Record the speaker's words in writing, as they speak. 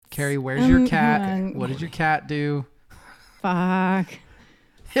Carrie, where's your cat? What did your cat do? Fuck.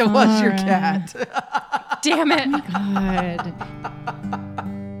 It was your cat. Damn it. God.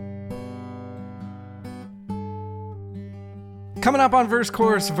 Coming up on Verse,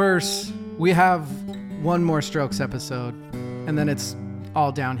 Chorus, Verse, we have one more Strokes episode, and then it's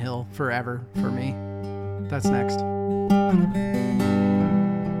all downhill forever for me. That's next.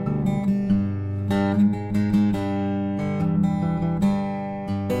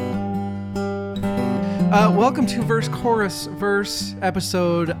 Welcome to Verse, Chorus, Verse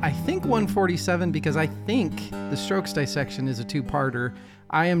episode, I think 147, because I think the Strokes dissection is a two-parter.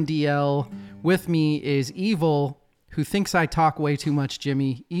 I am DL. With me is Evil, who thinks I talk way too much,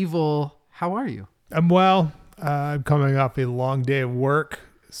 Jimmy. Evil, how are you? I'm well. I'm coming off a long day of work,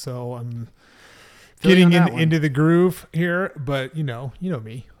 so I'm getting into the groove here. But you know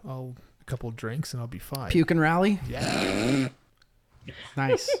me. A couple of drinks and I'll be fine. Puke and rally? Yeah.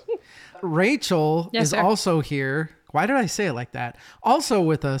 Nice. Rachel is also here. Why did I say it like that? Also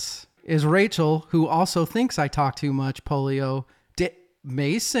with us is Rachel, who also thinks I talk too much. Polio.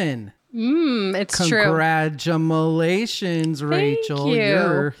 Mason. It's true. Congratulations, Rachel. Thank you.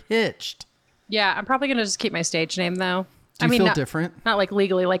 You're hitched. Yeah, I'm probably going to just keep my stage name, though. Do you feel different? Not like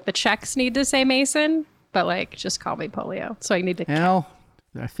legally, like the checks need to say Mason, but like just call me Polio. So I need to... Well,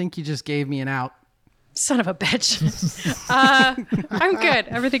 I think you just gave me an out. Son of a bitch. I'm good.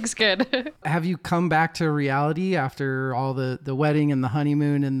 Everything's good. Have you come back to reality after all the wedding and the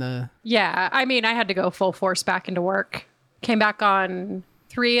honeymoon and the... Yeah, I mean, I had to go full force back into work. Came back on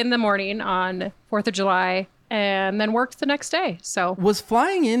 3 a.m. on 4th of July and then worked the next day. So was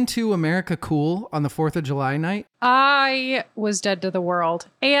flying into America cool on the 4th of July night? I was dead to the world.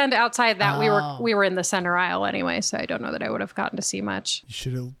 And outside that, we were in the center aisle anyway, so I don't know that I would have gotten to see much. You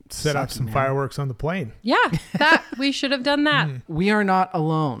should have set up some fireworks on the plane. Yeah, we should have done that. We are not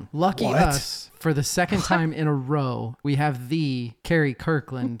alone. Lucky us, for the second time in a row, we have the Carrie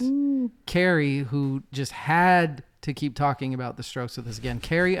Kirkland. Carrie, who just had to keep talking about the Strokes with us again.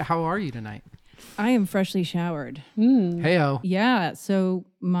 Carrie, how are you tonight? I am freshly showered. Heyo. Yeah. So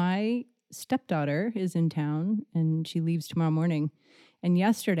my stepdaughter is in town and she leaves tomorrow morning. And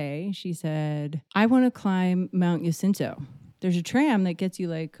yesterday she said, I want to climb Mount Jacinto. There's a tram that gets you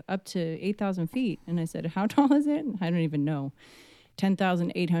like up to 8,000 feet. And I said, how tall is it? I don't even know.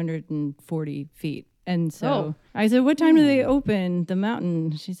 10,840 feet. And so I said, what time do they open the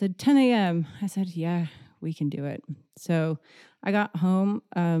mountain? She said, 10 a.m. I said, yeah, we can do it. So I got home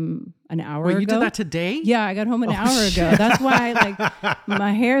an hour ago. Wait, you did that today? Yeah, I got home an hour ago. That's why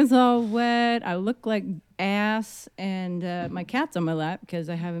my hair's all wet. I look like ass, and my cat's on my lap because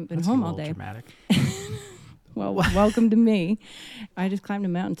I haven't been home all day. Dramatic. Well, welcome to me. I just climbed a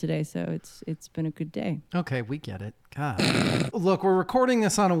mountain today, so it's been a good day. Okay, we get it. God. Look, we're recording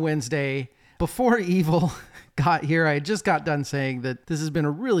this on a Wednesday. Before Evil got here, I just got done saying that this has been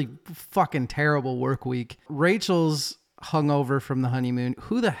a really fucking terrible work week. Rachel's hungover from the honeymoon.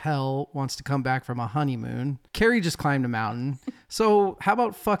 Who the hell wants to come back from a honeymoon? Carrie just climbed a mountain. So how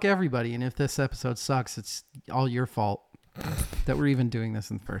about fuck everybody? And if this episode sucks, it's all your fault that we're even doing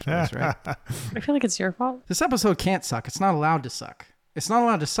this in the first place, right? I feel like it's your fault. This episode can't suck. It's not allowed to suck. It's not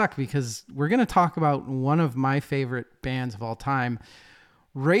allowed to suck because we're going to talk about one of my favorite bands of all time.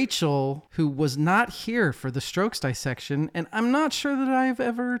 Rachel, who was not here for the Strokes dissection, and I'm not sure that I've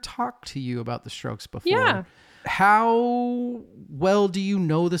ever talked to you about the Strokes before. Yeah. How well do you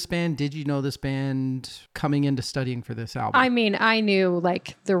know this band? Did you know this band coming into studying for this album? I mean, I knew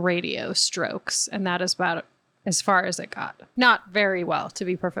like the radio Strokes, and that is about as far as it got. Not very well, to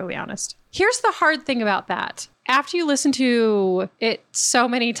be perfectly honest. Here's the hard thing about that. After you listen to it so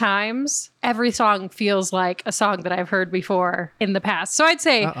many times, every song feels like a song that I've heard before in the past. So I'd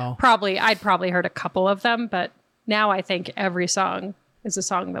say I'd probably heard a couple of them, but now I think every song is a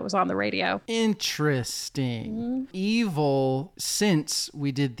song that was on the radio. Interesting. Mm-hmm. Evil, since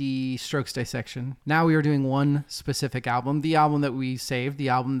we did the Strokes dissection, now we are doing one specific album, the album that we saved, the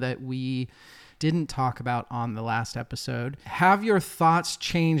album that we didn't talk about on the last episode. Have your thoughts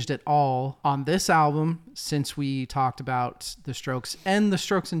changed at all on this album since we talked about the Strokes and the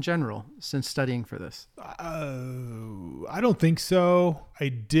Strokes in general since studying for this? I don't think so. I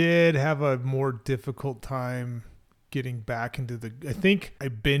did have a more difficult time getting back into I think I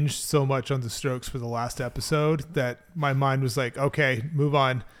binged so much on the Strokes for the last episode that my mind was like, okay, move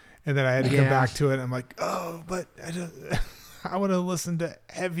on. And then I had to come back to it. I'm like, oh, but I want to listen to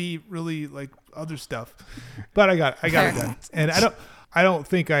heavy, really like other stuff, but I got it done. And I don't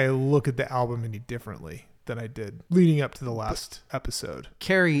think I look at the album any differently than I did leading up to the last episode.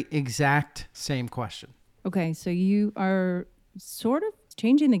 Carrie, exact same question. Okay, so you are sort of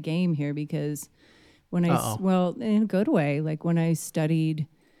changing the game here because when in a good way, like when I studied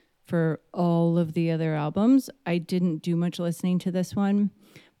for all of the other albums, I didn't do much listening to this one,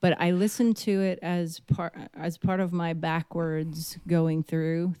 but I listened to it as part of my backwards going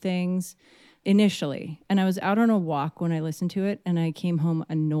through things initially. And I was out on a walk when I listened to it, and I came home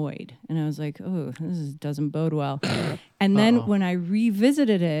annoyed. And I was like, oh, doesn't bode well. And then when I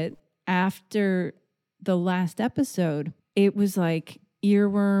revisited it after the last episode, it was like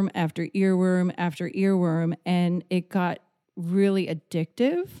earworm after earworm after earworm, and it got really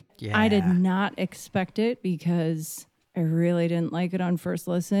addictive. Yeah. I did not expect it because I really didn't like it on first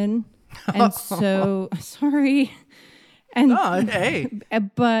listen. And so, sorry. And hey.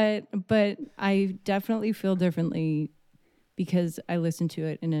 But I definitely feel differently because I listened to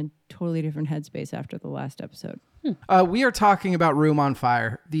it in a totally different headspace after the last episode. We are talking about Room on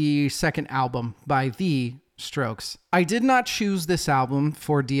Fire, the second album by The Strokes. I did not choose this album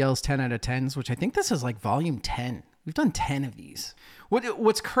for DL's 10 out of 10s, which I think this is like volume 10. We've done 10 of these.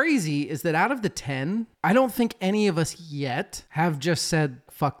 What's crazy is that out of the 10, I don't think any of us yet have just said,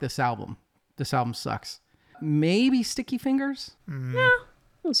 fuck this album. This album sucks. Maybe Sticky Fingers? Yeah,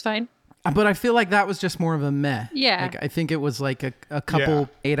 it was fine. But I feel like that was just more of a meh. Yeah. Like, I think it was like a couple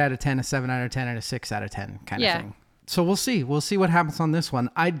 8 out of 10, a 7 out of 10, and a 6 out of 10 kind of thing. So we'll see. We'll see what happens on this one.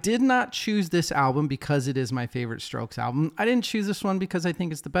 I did not choose this album because it is my favorite Strokes album. I didn't choose this one because I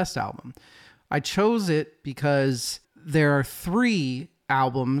think it's the best album. I chose it because there are 3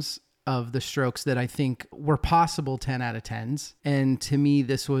 albums of the Strokes that I think were possible 10 out of 10s. And to me,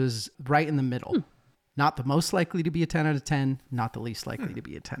 this was right in the middle. Not the most likely to be a 10 out of 10, not the least likely to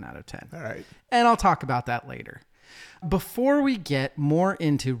be a 10 out of 10. All right. And I'll talk about that later. Before we get more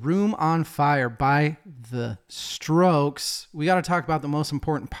into Room on Fire by the Strokes, we got to talk about the most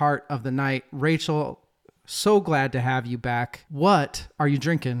important part of the night. Rachel, so glad to have you back. What are you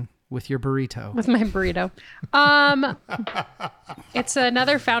drinking with your burrito? With my burrito. It's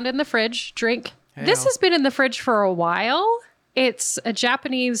another found in the fridge drink. Hey-o. This has been in the fridge for a while. It's a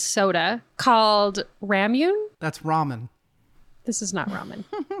Japanese soda called Ramyun. That's ramen. This is not ramen,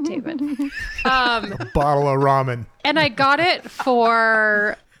 David. A bottle of ramen. And I got it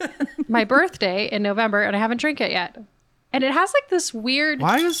for my birthday in November, and I haven't drank it yet. And it has like this weird...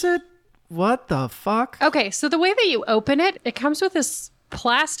 Why is it? What the fuck? Okay, so the way that you open it, it comes with this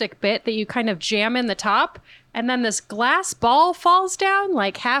plastic bit that you kind of jam in the top, and then this glass ball falls down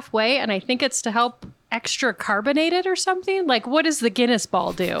like halfway, and I think it's to help extra carbonate it or something. Like, what does the Guinness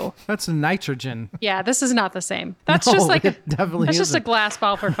ball do? That's nitrogen. Yeah, this is not the same. That's No, just like it definitely that's just a isn't. glass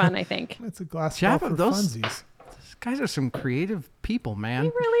ball for fun, I think. It's a glass Java, ball for those- funsies. These guys are some creative people, man. They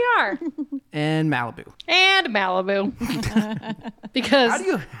really are. And Malibu. And Malibu. Because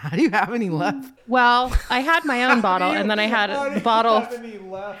How do you have any left? well, I had my own bottle, and then I had a bottle.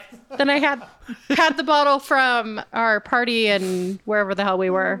 Then I had the bottle from our party in wherever the hell we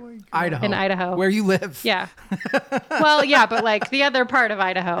were. Idaho. In Idaho. Where you live. Yeah. Well, yeah, but like the other part of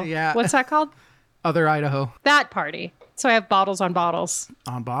Idaho. Yeah. What's that called? Other Idaho. That party. So I have bottles on bottles.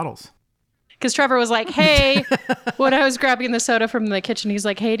 On bottles. Because Trevor was like, hey, when I was grabbing the soda from the kitchen, he's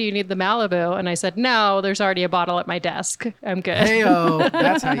like, hey, do you need the Malibu? And I said, no, there's already a bottle at my desk. I'm good. Hey-o.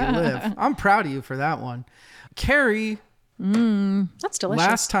 That's how you live. I'm proud of you for that one. Carrie, That's delicious.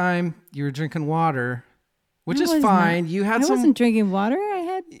 last time you were drinking water, which I is was fine. not. You had I some... wasn't drinking water. I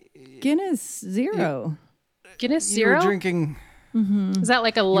had Guinness Zero. Guinness You Zero? were drinking... Is that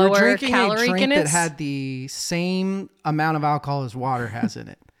like a You were lower drinking calorie a drink Guinness? that had the same amount of alcohol as water has in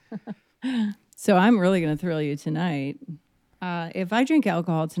it. So I'm really going to thrill you tonight. If I drink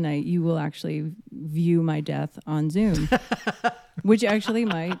alcohol tonight, you will actually view my death on Zoom, which actually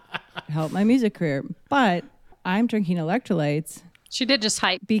might help my music career. But I'm drinking electrolytes She did just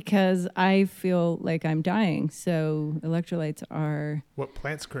hype. because I feel like I'm dying. So electrolytes are... What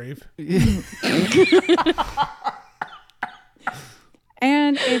plants crave.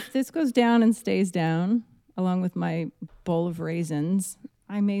 And if this goes down and stays down, along with my bowl of raisins,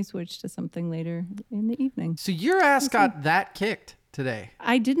 I may switch to something later in the evening. So your ass got that kicked today.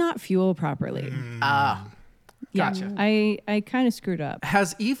 I did not fuel properly. Ah, Yeah, gotcha. I kind of screwed up.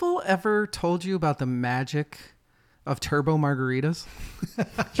 Has Evil ever told you about the magic of turbo margaritas?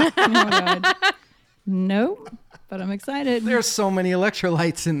 Oh my God. Nope, but I'm excited. There's so many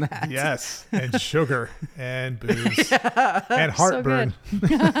electrolytes in that. Yes. And sugar and booze and heartburn.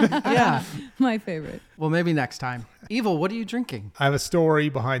 Yeah. My favorite. Well, maybe next time. Evil, what are you drinking? I have a story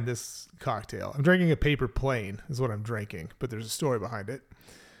behind this cocktail. I'm drinking a paper plane is what I'm drinking, but there's a story behind it.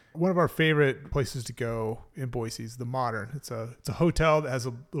 One of our favorite places to go in Boise is the Modern. It's a hotel that has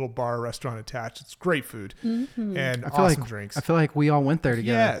a little bar restaurant attached. It's great food and awesome drinks. I feel like we all went there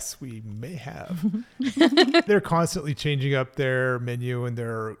together. Yes, we may have. They're constantly changing up their menu and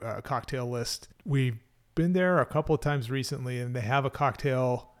their cocktail list. We've been there a couple of times recently, and they have a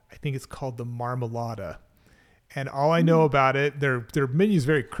cocktail. I think it's called the Marmalada. And all I know about it, their menu is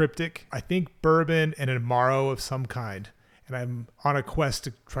very cryptic. I think bourbon and an Amaro of some kind. And I'm on a quest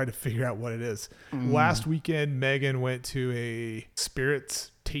to try to figure out what it is. Last weekend, Megan went to a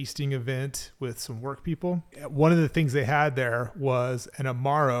spirits tasting event with some work people. One of the things they had there was an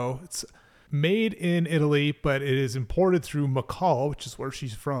Amaro. It's made in Italy, but it is imported through McCall, which is where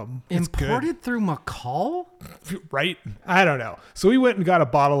she's from. It's imported through McCall? Right? I don't know. So we went and got a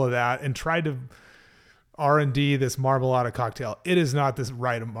bottle of that and tried to R&D this Marmalada cocktail. It is not this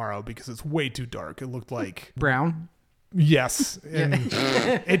right Amaro because it's way too dark. It looked like brown. Yes. And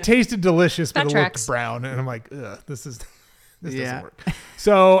it tasted delicious, but That it tracks. looked brown. And I'm like, ugh, this doesn't work.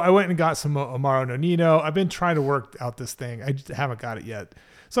 So I went and got some Amaro Nonino. I've been trying to work out this thing. I just haven't got it yet.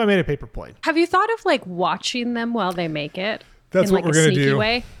 So I made a paper plane. Have you thought of like watching them while they make it? That's in what like we're a going to sneaky do.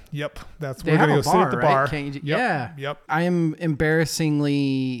 way? Yep. That's They we're have going a to go sit at the right? bar. Can't you, Yep. Yeah. Yep. I am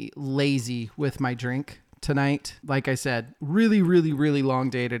embarrassingly lazy with my drink tonight. Like I said, really, really, really long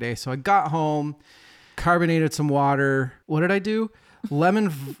day today. So I got home, carbonated some water. What did I do?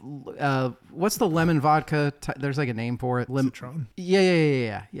 What's the lemon vodka? There's like a name for it. Citron.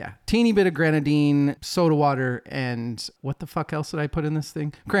 Yeah. Teeny bit of grenadine, soda water, and what the fuck else did I put in this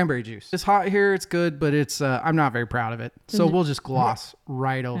thing? Cranberry juice. It's hot here. It's good, but it's I'm not very proud of it. So we'll just gloss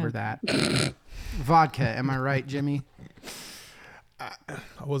right over that. Vodka. Am I right, Jimmy?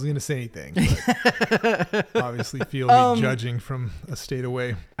 I wasn't going to say anything, but obviously feel me judging from a state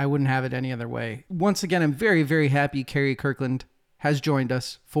away. I wouldn't have it any other way. Once again, I'm very, very happy Carrie Kirkland has joined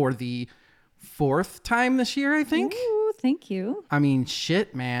us for the 4th time this year, I think. Ooh, thank you. I mean,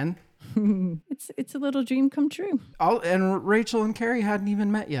 shit, man. It's a little dream come true. And Rachel and Carrie hadn't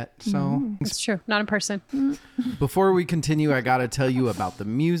even met yet. So It's true. Not in person. before we continue, I got to tell you about the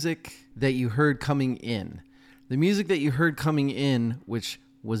music that you heard coming in. The music that you heard coming in, which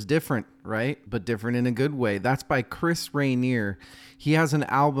was different, right? But different in a good way. That's by Chris Rainier. He has an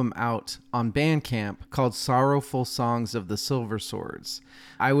album out on Bandcamp called Sorrowful Songs of the Silver Swords.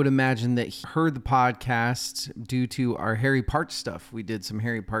 I would imagine that he heard the podcast due to our Harry Parch stuff. We did some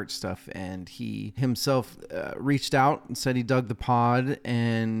Harry Parch stuff, and he himself reached out and said he dug the pod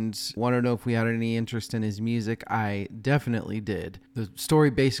and wanted to know if we had any interest in his music. I definitely did. The story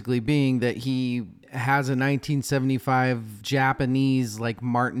basically being that he has a 1975 Japanese like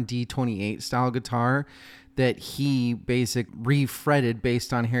Martin D28 style guitar that he refretted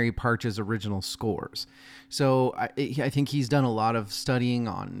based on Harry Parch's original scores. So I think he's done a lot of studying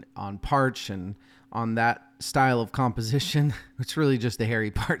on Parch and on that style of composition. It's really just the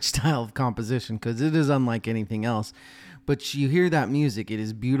Harry Parch style of composition because it is unlike anything else. But you hear that music, it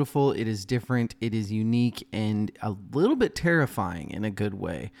is beautiful, it is different, it is unique, and a little bit terrifying in a good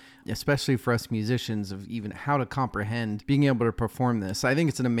way, especially for us musicians of even how to comprehend being able to perform this. I think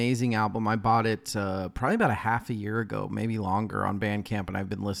it's an amazing album. I bought it probably about a half a year ago, maybe longer on Bandcamp, and I've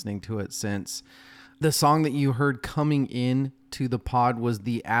been listening to it since. The song that you heard coming in to the pod was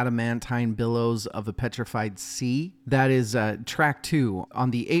the Adamantine Billows of a Petrified Sea. That is track 2 on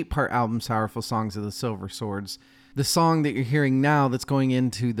the 8-part album Sorrowful Songs of the Silver Swords. The song that you're hearing now that's going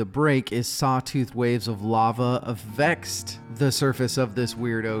into the break is Sawtoothed Waves of Lava of Vexed, the surface of this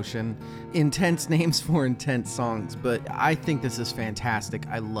weird ocean. Intense names for intense songs, but I think this is fantastic.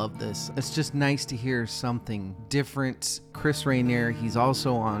 I love this. It's just nice to hear something different. Chris Rainier, he's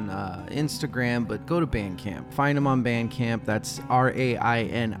also on Instagram, but go to Bandcamp. Find him on Bandcamp. That's Rainier.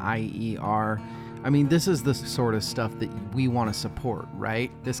 I mean, this is the sort of stuff that we want to support, right?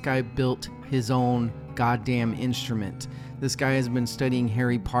 This guy built his own goddamn instrument. This guy has been studying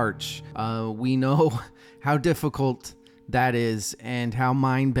Harry Parch. We know how difficult that is and how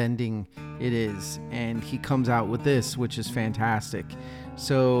mind-bending it is. And he comes out with this, which is fantastic.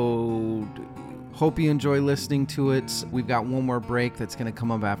 So hope you enjoy listening to it. We've got one more break that's going to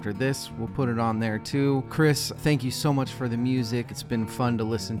come up after this. We'll put it on there too. Chris, thank you so much for the music. It's been fun to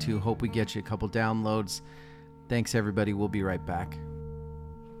listen to. Hope we get you a couple downloads. Thanks, everybody. We'll be right back.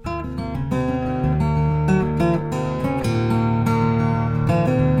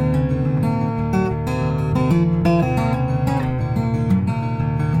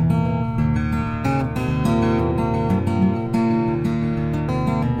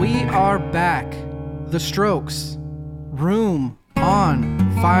 We are back. The Strokes, Room on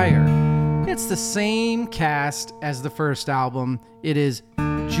Fire. It's the same cast as the first album. It is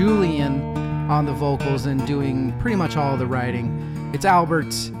Julian on the vocals and doing pretty much all the writing. It's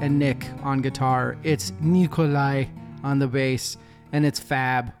Albert and Nick on guitar. It's Nikolai on the bass. And it's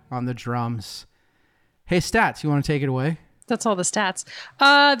Fab on the drums. Hey, Stats, you want to take it away? That's all the stats.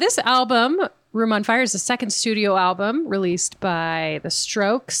 This album, Room on Fire, is the second studio album released by The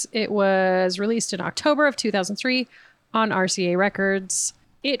Strokes. It was released in October of 2003 on RCA Records.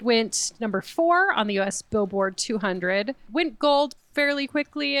 It went number 4 on the US Billboard 200. Went gold fairly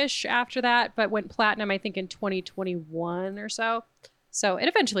quickly-ish after that, but went platinum, I think, in 2021 or so. So it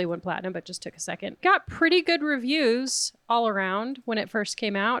eventually went platinum, but just took a second. Got pretty good reviews all around when it first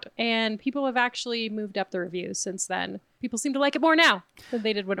came out, and people have actually moved up the reviews since then. People seem to like it more now than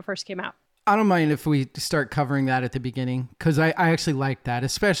they did when it first came out. I don't mind if we start covering that at the beginning, because I actually like that.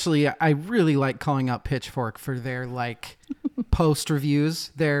 Especially, I really like calling out Pitchfork for their post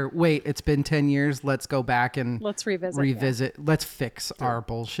reviews. Wait, it's been 10 years. Let's go back and let's revisit. Yeah. Let's fix our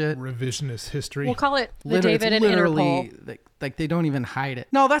bullshit. Revisionist history. We'll call it the David and Interpol. Like they don't even hide it.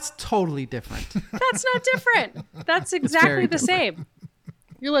 No, that's totally different. That's not different. That's exactly the same.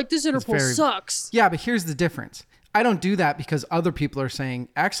 You're like, this Interpol sucks. Yeah, but here's the difference. I don't do that because other people are saying,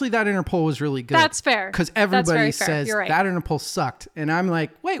 actually, that Interpol was really good. That's fair. Because everybody says that Interpol sucked. And I'm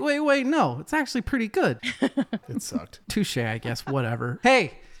like, wait, no, it's actually pretty good. It sucked. Touche, I guess, whatever.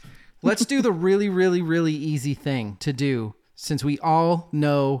 Hey, let's do the really, really, really easy thing to do, since we all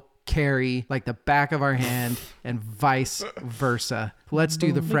know Carrie like the back of our hand and vice versa. Let's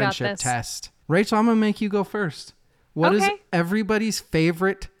do the friendship test. Rachel, I'm going to make you go first. What is everybody's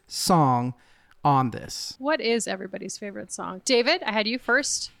favorite song on this? What is everybody's favorite song? David, I had you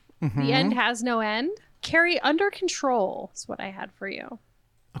first. Mm-hmm. The End Has No End. Carrie, Under Control is what I had for you.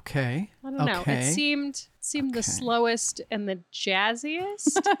 Okay. I don't know. It seemed the slowest and the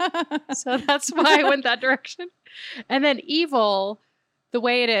jazziest. So that's why I went that direction. And then Evil, the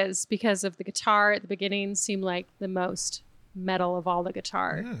way it is, because of the guitar at the beginning, seemed like the most metal of all the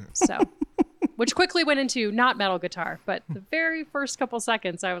guitar. So, which quickly went into not metal guitar, but the very first couple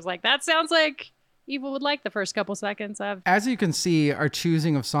seconds, I was like, that sounds like Evil would like the first couple seconds of. As you can see, our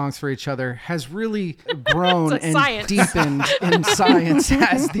choosing of songs for each other has really grown and science. Deepened in science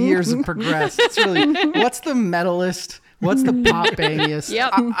as the years have progressed. It's really, what's the metalist? What's the pop bangiest?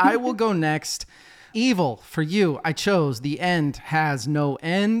 Yep. I will go next. Evil, for you, I chose The End Has No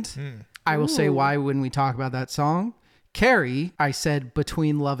End. I will say why when we talk about that song. Carrie, I said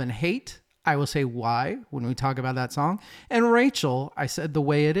Between Love and Hate. I will say why when we talk about that song. And Rachel, I said The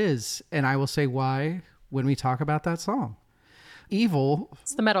Way It Is. And I will say why when we talk about that song. Evil.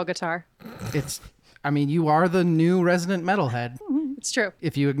 It's the metal guitar. You are the new resident metalhead. It's true.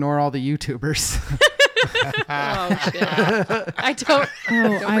 If you ignore all the YouTubers. Oh, shit. I don't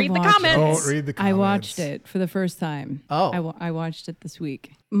read the comments. Don't read the comments. I watched it for the first time. Oh. I watched it this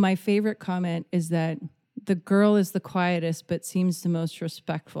week. My favorite comment is that the girl is the quietest but seems the most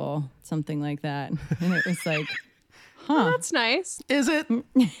respectful, something like that. And it was like, Well, that's nice. Is it?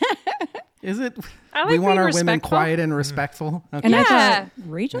 Is it? I like we want being our women respectful. quiet and respectful. Okay. and I Yeah. thought,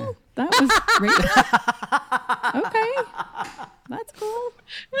 Rachel? That was great. Okay. That's cool.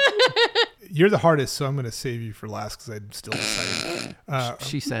 You're the hardest, so I'm going to save you for last because I'm still excited.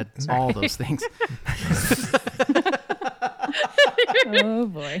 She said all those things. Oh,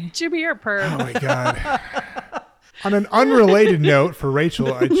 boy. Jimmy, you're a perv. Oh my God. On an unrelated note for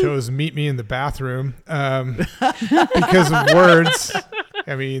Rachel, I chose Meet Me in the Bathroom because of words.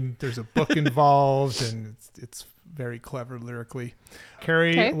 I mean, there's a book involved and it's very clever lyrically.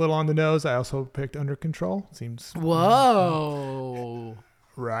 Carrie, a little on the nose. I also picked Under Control. Seems Whoa.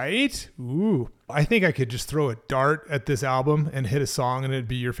 right. Ooh. I think I could just throw a dart at this album and hit a song and it'd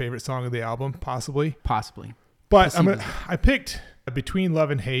be your favorite song of the album, possibly. But I picked Between Love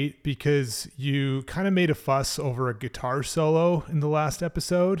and Hate because you kind of made a fuss over a guitar solo in the last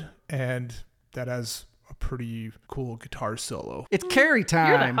episode, and that has a pretty cool guitar solo. It's Carrie time.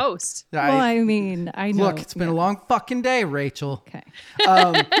 You're the host. I know. Look, it's been a long fucking day, Rachel. Okay.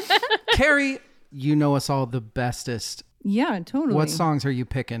 Carrie, you know us all the bestest. Yeah, totally. What songs are you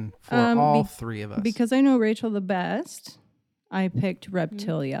picking for all three of us? Because I know Rachel the best, I picked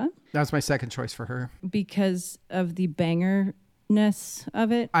Reptilia. That was my second choice for her. Because of the bangerness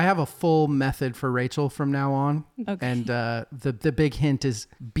of it. I have a full method for Rachel from now on. Okay. And the big hint is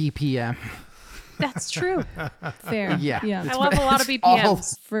BPM. That's true. Fair. Yeah. I love a lot of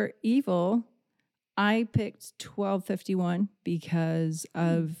BPMs. For Evil, I picked 1251 because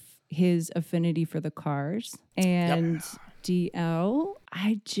of his affinity for the Cars. And DL,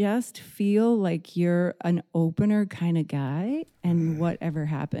 I just feel like you're an opener kind of guy. And whatever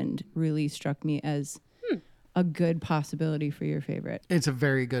happened really struck me as a good possibility for your favorite. It's a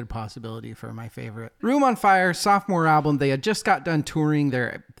very good possibility for my favorite. Room on Fire, sophomore album. They had just got done touring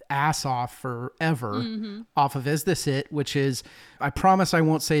their ass off forever off of Is This It, which is, I promise I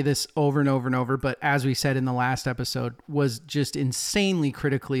won't say this over and over and over, but as we said in the last episode, was just insanely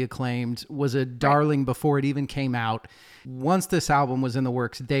critically acclaimed, was a darling before it even came out. Once this album was in the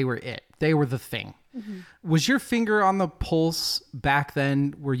works, they were it. They were the thing. Was your finger on the pulse back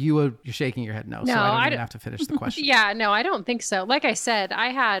then? Were you're shaking your head no, so I don't even have to finish the question. Yeah, no, I don't think so. Like I said,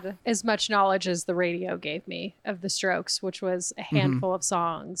 I had as much knowledge as the radio gave me of the Strokes, which was a handful of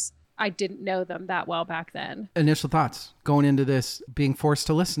songs. I didn't know them that well back then. Initial thoughts going into this, being forced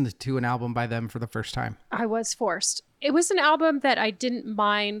to listen to an album by them for the first time. I was forced. It was an album that I didn't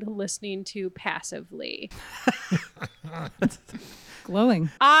mind listening to passively. Glowing.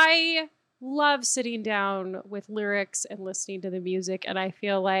 I love sitting down with lyrics and listening to the music, and I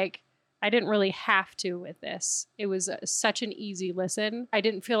feel like I didn't really have to with this. It was such an easy listen. I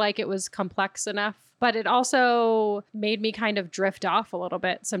didn't feel like it was complex enough, but it also made me kind of drift off a little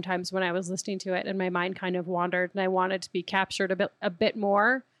bit sometimes when I was listening to it, and my mind kind of wandered, and I wanted to be captured a bit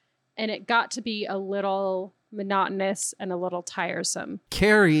more, and it got to be a little monotonous and a little tiresome.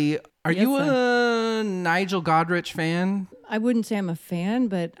 Carrie, are you a Nigel Godrich fan? I wouldn't say I'm a fan,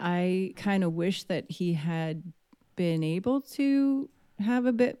 but I kind of wish that he had been able to have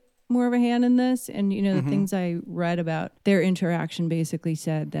a bit more of a hand in this. And, you know, the things I read about their interaction basically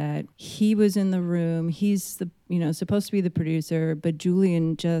said that he was in the room. He's the, you know, supposed to be the producer, but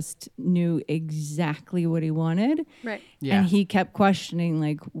Julian just knew exactly what he wanted. Right. Yeah. And he kept questioning,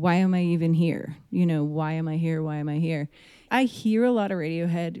 like, why am I even here? You know, why am I here? Why am I here? I hear a lot of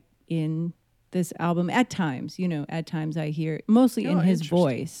Radiohead in this album at times. You know, at times I hear mostly in his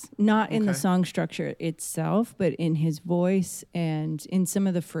voice, not in the song structure itself, but in his voice and in some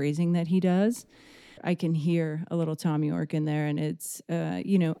of the phrasing that he does. I can hear a little Tom York in there, and it's,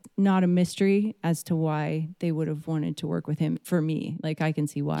 you know, not a mystery as to why they would have wanted to work with him. For me, like, I can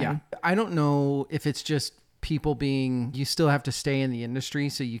see why. Yeah. I don't know if it's just people being, you still have to stay in the industry,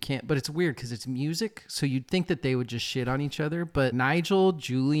 so you can't, but it's weird because it's music, so you'd think that they would just shit on each other. But Nigel,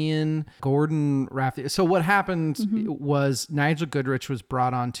 Julian, Gordon, Raphael. So what happened was Nigel Goodrich was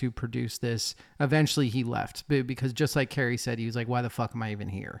brought on to produce this. Eventually he left because, just like Carrie said, he was like, why the fuck am I even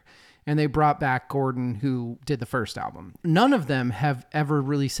here? And they brought back Gordon, who did the first album. None of them have ever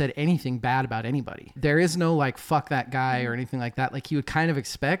really said anything bad about anybody. There is no like, fuck that guy or anything like that. Like you would kind of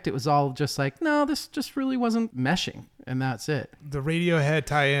expect. It was all just like, no, this just really wasn't meshing. And that's it. The Radiohead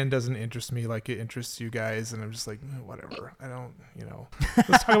tie-in doesn't interest me like it interests you guys. And I'm just like, whatever. I don't, you know,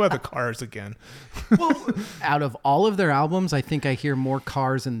 let's talk about the Cars again. Well, out of all of their albums, I think I hear more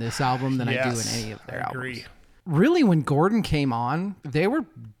Cars in this album than I do in any of their albums. Really, when Gordon came on, they were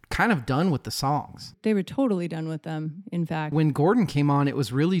kind of done with the songs. They were totally done with them, in fact. When Gordon came on, it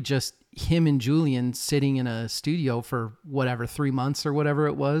was really just him and Julian sitting in a studio for whatever, 3 months or whatever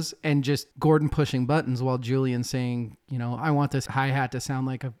it was, and just Gordon pushing buttons while Julian saying, you know, I want this hi-hat to sound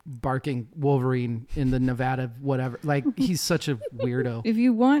like a barking Wolverine in the Nevada whatever. Like, he's such a weirdo. If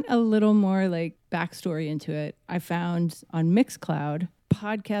you want a little more like backstory into it, I found on Mixcloud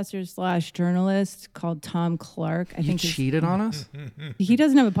podcaster / journalist called Tom Clark. I think he cheated on us. He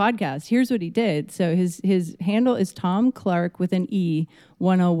doesn't have a podcast. Here's what he did. So his handle is Tom Clark with an E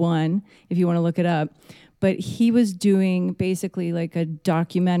 101 if you want to look it up. But he was doing basically like a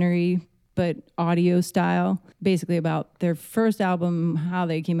documentary but audio style, basically about their first album, how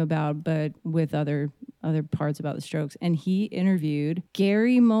they came about, but with other parts about the Strokes. And he interviewed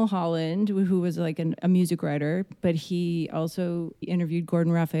Gary Mulholland, who was like a music writer, but he also interviewed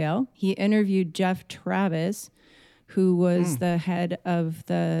Gordon Raphael. He interviewed Jeff Travis, who was the head of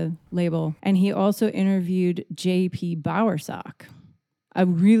the label. And he also interviewed J.P. Bowersock. A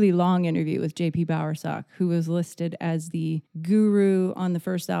really long interview with J.P. Bowersock, who was listed as the guru on the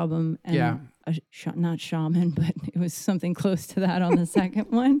first album. And not shaman, but it was something close to that on the second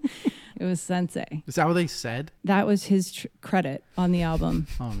one. It was sensei. Is that what they said? That was his credit on the album.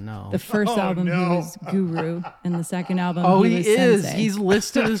 Oh, no. The first album, he was guru, and the second album, he was is. sensei. He's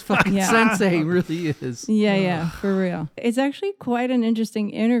listed as fucking sensei. He really is. Yeah, for real. It's actually quite an interesting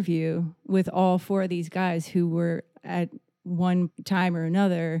interview with all four of these guys who were at one time or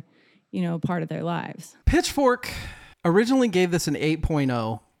another, you know, part of their lives. Pitchfork originally gave this an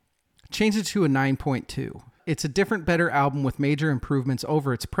 8.0, changed it to a 9.2. It's a different, better album with major improvements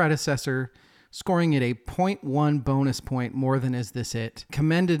over its predecessor, scoring it a 0.1 bonus point more than Is This It.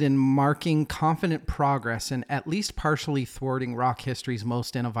 Commended in marking confident progress and at least partially thwarting rock history's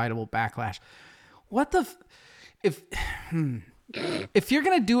most inevitable backlash. What the... If you're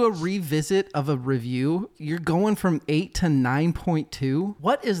going to do a revisit of a review, you're going from 8 to 9.2.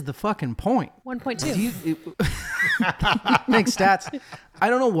 What is the fucking point? 1.2. Thanks, stats. I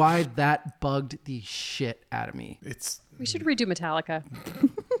don't know why that bugged the shit out of me. We should redo Metallica.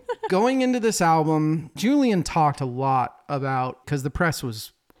 Going into this album, Julian talked a lot about, because the press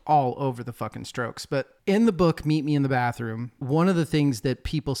was all over the fucking Strokes, but in the book, Meet Me in the Bathroom, one of the things that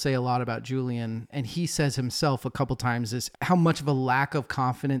people say a lot about Julian, and he says himself a couple times, is how much of a lack of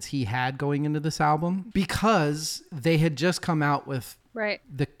confidence he had going into this album, because they had just come out with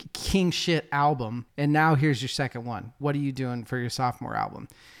the king shit album, and now here's your second one. What are you doing for your sophomore album?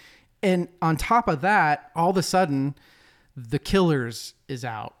 And on top of that, all of a sudden, The Killers is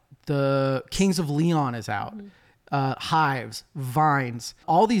out. The Kings of Leon is out. Hives, Vines,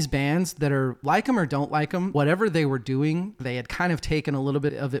 all these bands that are like them or don't like them, whatever they were doing, they had kind of taken a little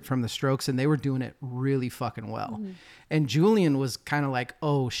bit of it from the Strokes and they were doing it really fucking well. And Julian was kind of like,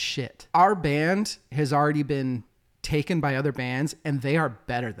 oh shit, our band has already been taken by other bands and they are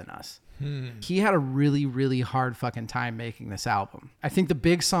better than us. He had a really, really hard fucking time making this album. I think the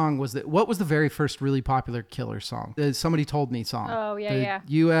big song was what was the very first really popular Killer song? The Somebody Told Me song. Oh, yeah.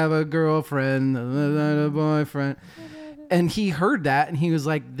 You have a girlfriend, a boyfriend. And he heard that and he was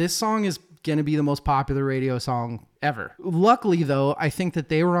like, this song is going to be the most popular radio song ever. Luckily, though, I think that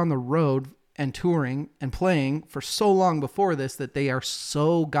they were on the road and touring and playing for so long before this that they are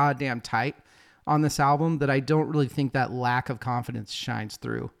so goddamn tight on this album that I don't really think that lack of confidence shines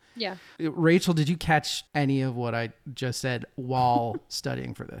through. Yeah. Rachel, did you catch any of what I just said while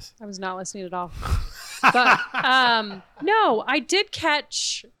studying for this? I was not listening at all. But no, I did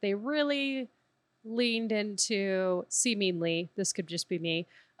catch they really leaned into, seemingly, this could just be me,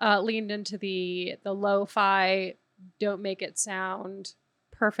 leaned into the lo-fi, don't make it sound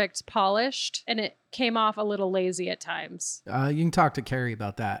perfect polished, and it came off a little lazy at times. You can talk to Carrie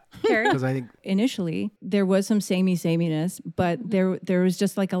about that. Carrie? Because I think Initially, there was some sameness, but there was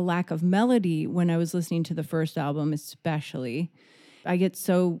just like a lack of melody when I was listening to the first album, especially. I get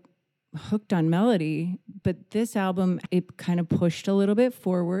so hooked on melody, but this album, it kind of pushed a little bit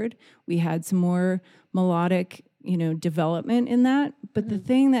forward. We had some more melodic, development in that. But the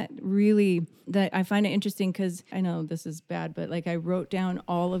thing that I find it interesting, because I know this is bad, but like I wrote down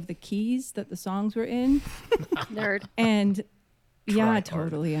all of the keys that the songs were in. Nerd. And yeah,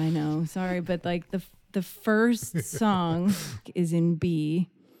 totally. I know. Sorry. But like the first song is in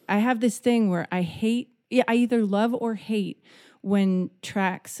B. I have this thing where I either love or hate when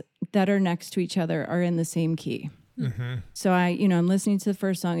tracks that are next to each other are in the same key. Mm-hmm. So I'm listening to the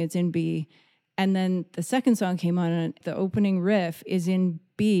first song, it's in B. And then the second song came on and the opening riff is in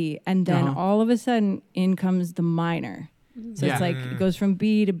B. And then all of a sudden in comes the minor. So it's like it goes from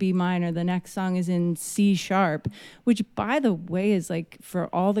B to B minor. The next song is in C sharp, which by the way is like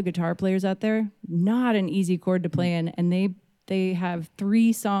for all the guitar players out there, not an easy chord to play in. And they have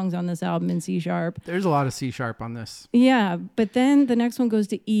 3 songs on this album in C sharp. there's a lot of C sharp on this. Yeah, but then the next one goes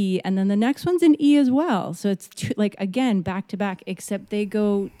to E, and then the next one's in E as well. So it's like, again, back to back, except they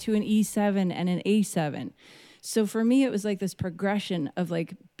go to an E7 and an A7. So for me, it was like this progression of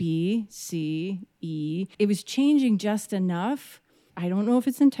like B, C, E. It was changing just enough. I don't know if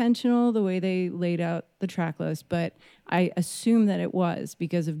it's intentional, the way they laid out the track list, but I assume that it was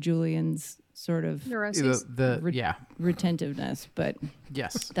because of Julian's sort of neuroses. retentiveness, but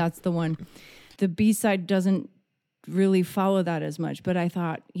yes, that's the one. The B-side doesn't really follow that as much, but I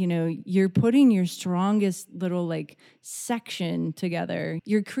thought, you're putting your strongest little like section together.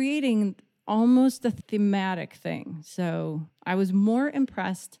 You're creating almost a thematic thing. So I was more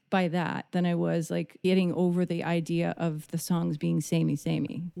impressed by that than I was like getting over the idea of the songs being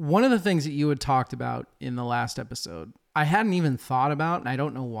samey. One of the things that you had talked about in the last episode, I hadn't even thought about, and I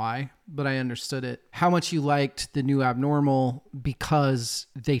don't know why, but I understood it, how much you liked the new Abnormal because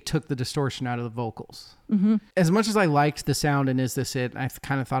they took the distortion out of the vocals. Mm-hmm. As much as I liked the sound and Is This It, I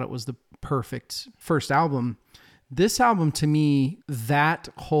kind of thought it was the perfect first album. This album, to me, that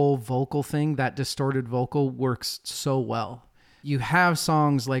whole vocal thing, that distorted vocal works so well. You have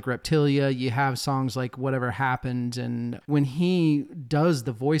songs like Reptilia, you have songs like Whatever Happened, and when he does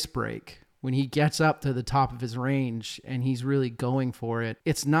the voice break, when he gets up to the top of his range and he's really going for it,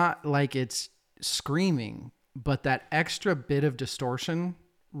 it's not like it's screaming, but that extra bit of distortion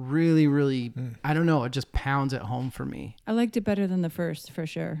really, I don't know, it just pounds it home for me. I liked it better than the first, for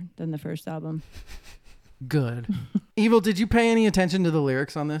sure, than the first album. Good. Evil, did you pay any attention to the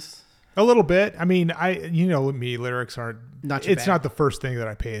lyrics on this? A little bit. I mean, me, lyrics aren't, Not too it's bad. not the first thing that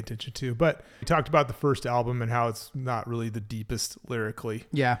I pay attention to, but we talked about the first album and how it's not really the deepest lyrically.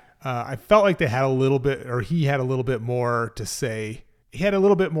 Yeah. I felt like they had a little bit, or he had a little bit more to say. He had a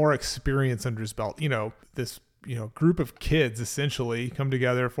little bit more experience under his belt. This, group of kids essentially come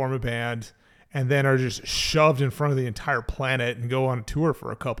together, form a band, and then are just shoved in front of the entire planet and go on a tour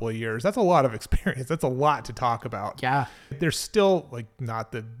for a couple of years. That's a lot of experience. That's a lot to talk about. Yeah. They're still like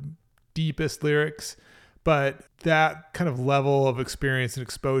not the deepest lyrics, but that kind of level of experience and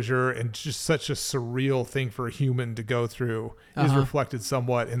exposure and just such a surreal thing for a human to go through is reflected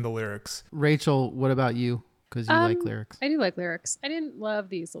somewhat in the lyrics. Rachel, what about you? Because you like lyrics. I do like lyrics. I didn't love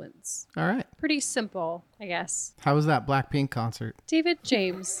these ones. All right. Pretty simple, I guess. How was that Blackpink concert? David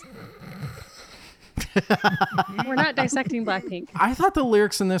James. We're not dissecting Blackpink. I thought the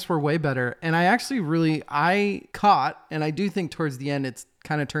lyrics in this were way better. And I actually I caught, and I do think towards the end, it's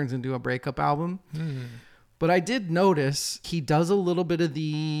kind of turns into a breakup album. But I did notice he does a little bit of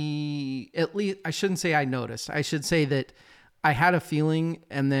at least, I shouldn't say I noticed. I should say that I had a feeling,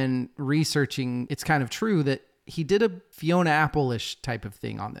 and then researching, it's kind of true that he did a Fiona Apple-ish type of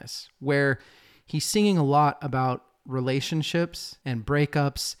thing on this, where he's singing a lot about relationships and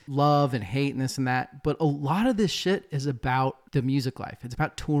breakups, love and hate and this and that. But a lot of this shit is about the music life. It's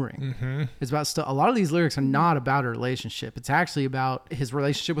about touring. It's about stuff. A lot of these lyrics are not about a relationship. It's actually about his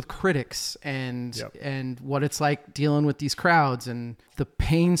relationship with critics and what it's like dealing with these crowds and the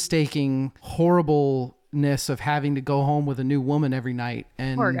painstaking horribleness of having to go home with a new woman every night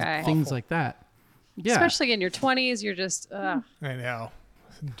and Poor guy. things like that. Yeah. Especially in your 20s, you're just, I know.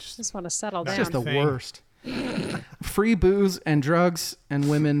 just want to settle It's down. just the Thing. worst. Free booze and drugs and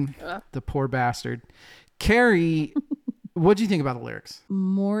women. The poor bastard. Carrie, what do you think about the lyrics?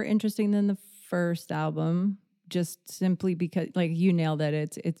 More interesting than the first album, just simply because, like, you nailed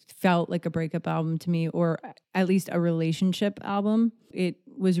it. It felt like a breakup album to me, or at least a relationship album. It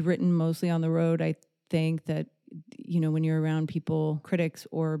was written mostly on the road. I think that, when you're around people, critics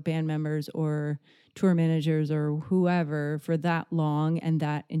or band members or tour managers or whoever for that long and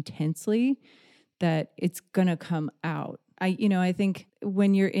that intensely, that it's gonna come out. I think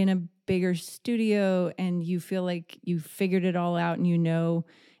when you're in a bigger studio and you feel like you figured it all out and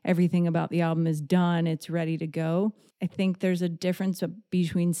everything about the album is done, it's ready to go. I think there's a difference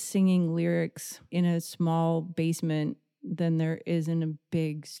between singing lyrics in a small basement than there is in a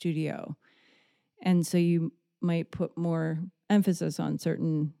big studio. And so you might put more emphasis on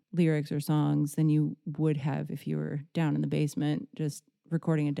certain lyrics or songs than you would have if you were down in the basement just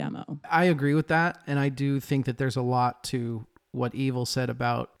recording a demo. I agree with that. And I do think that there's a lot to what Evil said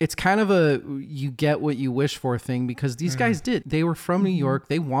about, it's kind of a you get what you wish for thing, because these guys did. They were from New York.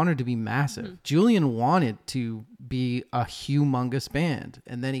 They wanted to be massive. Julian wanted to be a humongous band,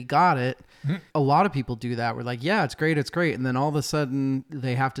 and then he got it. A lot of people do that. We're like, yeah, it's great. And then all of a sudden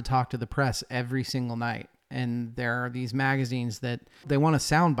they have to talk to the press every single night. And there are these magazines that they want a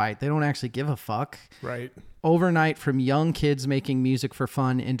soundbite. They don't actually give a fuck. Right. Overnight, from young kids making music for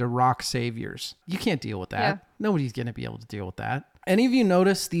fun into rock saviors. You can't deal with that. Yeah. Nobody's going to be able to deal with that. Any of you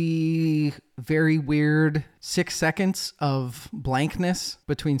notice the very weird 6 seconds of blankness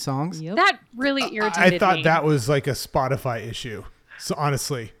between songs? Yep. That really irritated I thought me. that was like a Spotify issue. So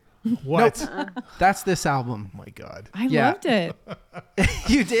honestly, what? That's this album. Oh my God. I Yeah. loved it.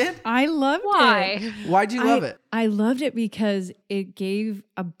 You did? I loved it. Why? Why'd you love it? I loved it because it gave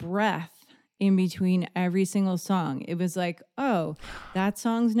a breath in between every single song. It was like, oh, that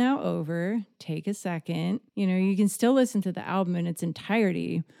song's now over. Take a second. You can still listen to the album in its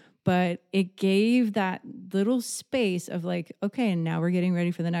entirety, but it gave that little space of like, okay, and now we're getting ready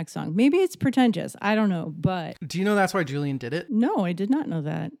for the next song. Maybe it's pretentious. I don't know, but Do you know that's why Julian did it? no, I did not know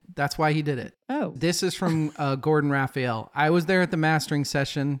that. That's why he did it. Oh, This is from Gordon Raphael. I was there at the mastering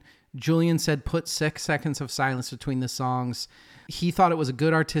session. Julian said, put 6 seconds of silence between the songs. He thought it was a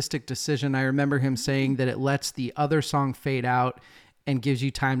good artistic decision. I remember him saying that it lets the other song fade out and gives you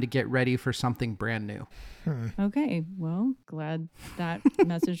time to get ready for something brand new. okay. Well, glad that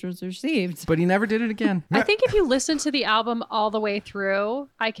message was received. But he never did it again. I think if you listen to the album all the way through,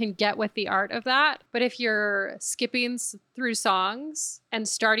 I can get with the art of that. But if you're skipping through songs and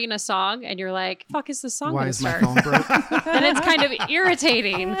starting a song and you're like, fuck, is this song Why going to is my start? phone broke? Then it's kind of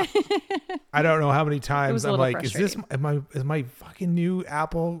irritating. I don't know how many times was a I'm little like, is frustrating. my fucking new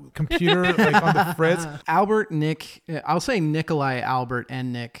Apple computer like on the fritz? Albert, Nick, I'll say Nikolai, Albert,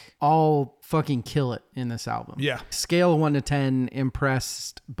 and Nick all fucking kill it in this album. Yeah. Scale of 1 to 10,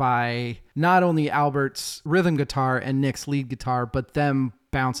 impressed by not only Albert's rhythm guitar and Nick's lead guitar, but them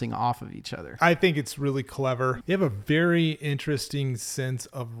bouncing off of each other. I think it's really clever. They have a very interesting sense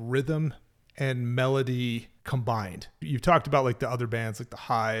of rhythm and melody combined. You've talked about like the other bands, like the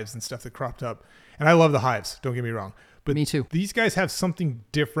Hives and stuff that cropped up. And I love the Hives, don't get me wrong. But Me too. These guys have something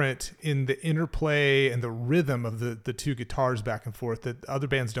different in the interplay and the rhythm of the two guitars back and forth that other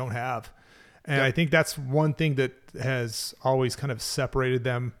bands don't have. And I think that's one thing that has always kind of separated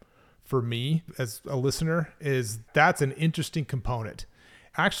them for me as a listener, is that's an interesting component.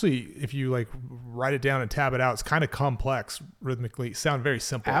 Actually, if you like write it down and tab it out, it's kind of complex rhythmically. Sound very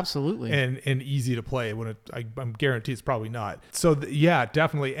simple. Absolutely. And easy to play when I'm guaranteed it's probably not. So yeah,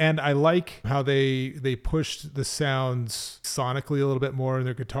 definitely. And I like how they pushed the sounds sonically a little bit more in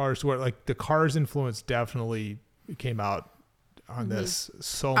their guitars, to where like the Cars influence definitely came out on this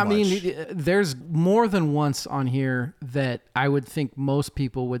so much. I mean, there's more than once on here that I would think most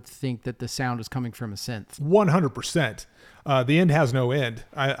people would think that the sound is coming from a synth. 100%. The End Has No End.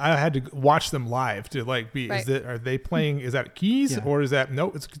 I had to watch them live to like be, Right. are they playing, is that keys Yeah. or is that,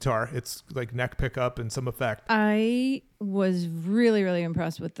 no, it's guitar. It's like neck pickup and some effect. I was really, really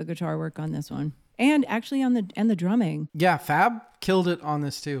impressed with the guitar work on this one. And actually on the drumming. Yeah, Fab killed it on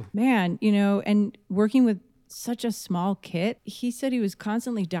this too. Man, and working with such a small kit, he said he was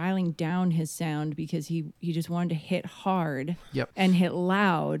constantly dialing down his sound because he just wanted to hit hard Yep. and hit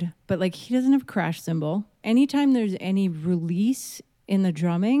loud, but like he doesn't have a crash cymbal. Anytime there's any release in the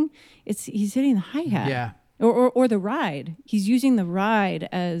drumming, he's hitting the hi-hat. Yeah. Or the ride. He's using the ride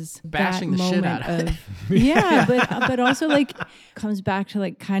as Bashing that the shit moment out of it. yeah, but also like comes back to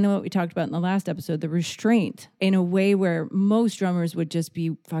like kind of what we talked about in the last episode, the restraint, in a way where most drummers would just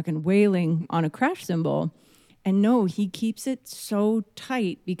be fucking wailing on a crash cymbal. And no, he keeps it so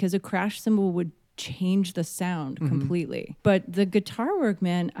tight because a crash cymbal would change the sound completely. But the guitar work,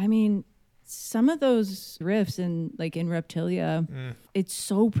 man, I mean, some of those riffs in Reptilia, it's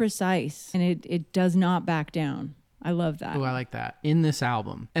so precise and it does not back down. I love that. Oh, I like that in this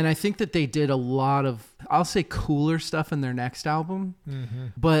album. And I think that they did a lot of, I'll say, cooler stuff in their next album.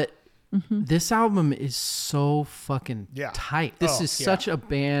 But this album is so fucking tight. This is such a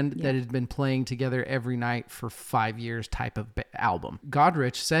band that had been playing together every night for 5 years type of album.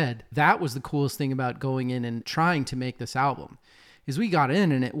 Godrich said that was the coolest thing about going in and trying to make this album. Is we got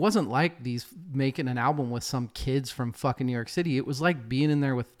in and it wasn't like these making an album with some kids from fucking New York City. It was like being in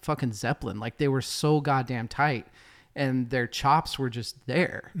there with fucking Zeppelin. Like they were so goddamn tight and their chops were just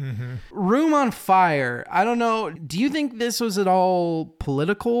there. Room on Fire. I don't know. Do you think this was at all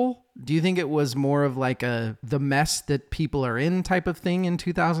political? Do you think it was more of like the mess that people are in type of thing in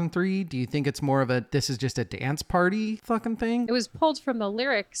 2003? Do you think it's more of this is just a dance party fucking thing? It was pulled from the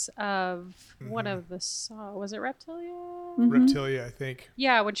lyrics of one of the songs. Was it Reptilia? Reptilia, I think.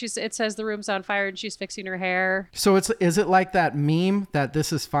 Yeah, when it says the room's on fire and she's fixing her hair. So is it like that meme, that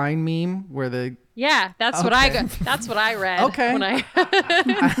This Is Fine meme, where the Yeah, that's what I got. That's what I read. Okay. When I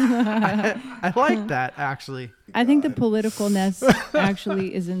I like that actually. I think the politicalness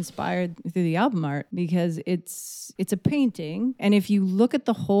actually is inspired through the album art because it's a painting. And if you look at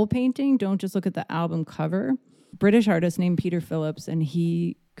the whole painting, don't just look at the album cover. British artist named Peter Phillips, and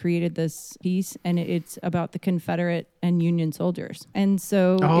he created this piece, and it's about the Confederate and Union soldiers. And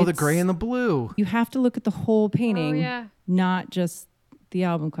so the gray and the blue. you have to look at the whole painting, yeah. not just the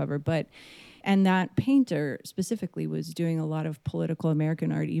album cover. And that painter specifically was doing a lot of political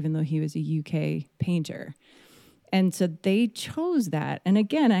American art, even though he was a UK painter. And so they chose that. And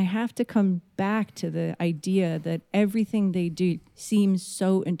again, I have to come back to the idea that everything they do seems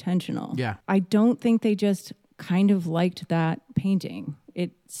so intentional. Yeah. I don't think they just kind of liked that painting.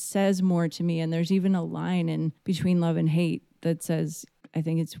 It says more to me. And there's even a line in Between Love and Hate that says, I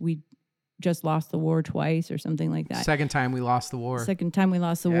think it's we just lost the war twice or something like that. Second time we lost the war. Second time we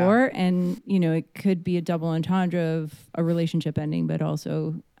lost the war. And, it could be a double entendre of a relationship ending, but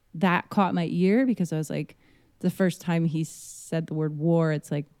also that caught my ear because I was like, the first time he said the word war,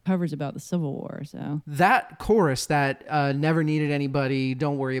 it's like covers about the Civil War. So that chorus that never needed anybody,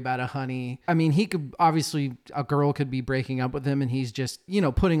 don't worry about a honey. I mean, he could obviously, a girl could be breaking up with him and he's just,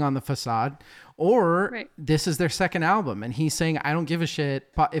 putting on the facade. Or this is their second album and he's saying, I don't give a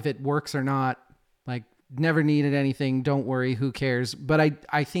shit if it works or not. Like, never needed anything. Don't worry. Who cares? But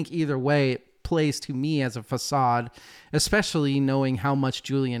I think either way, it plays to me as a facade, especially knowing how much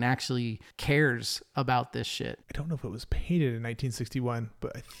Julian actually cares about this shit. I don't know if it was painted in 1961,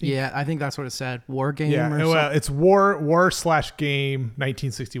 but I think... Yeah, I think that's what it said. War Game Yeah, or well, something. it's War/Game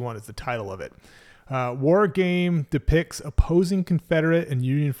 1961 is the title of it. War Game depicts opposing Confederate and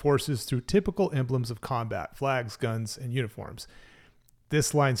Union forces through typical emblems of combat, flags, guns, and uniforms.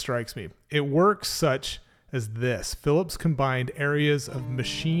 This line strikes me. It works such as this. Phillips combined areas of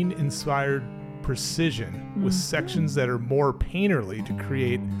machine-inspired precision with sections that are more painterly to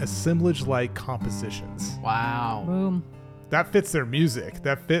create assemblage-like compositions. Wow. Boom. That fits their music.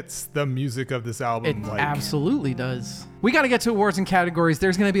 That fits the music of this album. It absolutely does. We got to get to awards and categories.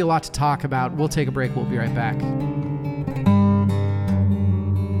 There's going to be a lot to talk about. We'll take a break. We'll be right back.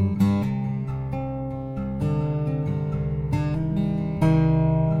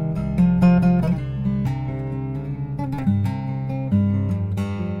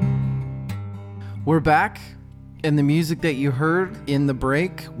 We're back, and the music that you heard in the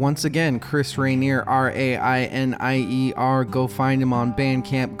break, once again, Chris Rainier, Rainier. Go find him on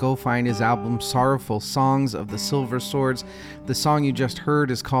Bandcamp. Go find his album, Sorrowful Songs of the Silver Swords. The song you just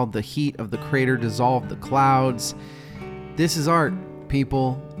heard is called The Heat of the Crater Dissolved the Clouds. This is art,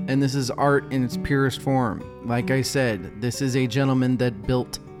 people, and this is art in its purest form. Like I said, this is a gentleman that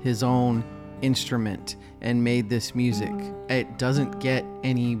built his own instrument and made this music. It doesn't get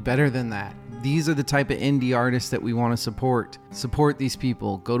any better than that. These are the type of indie artists that we want to support. Support these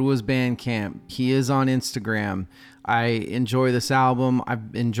people. Go to his Bandcamp. He is on Instagram. I enjoy this album.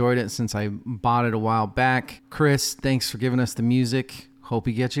 I've enjoyed it since I bought it a while back. Chris, thanks for giving us the music. Hope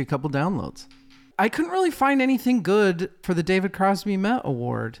he gets you a couple downloads. I couldn't really find anything good for the David Crosby Met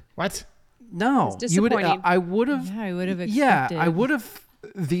Award. What? No. It's disappointing. I would have. Yeah, I would have expected. Yeah, I would have.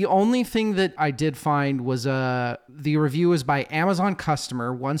 The only thing that I did find was the review is by Amazon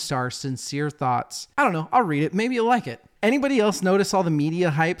customer, 1 star, sincere thoughts. I don't know. I'll read it. Maybe you'll like it. Anybody else notice all the media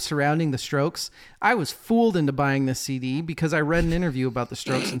hype surrounding the Strokes? I was fooled into buying this CD because I read an interview about the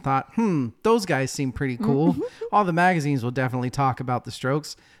Strokes and thought, those guys seem pretty cool. All the magazines will definitely talk about the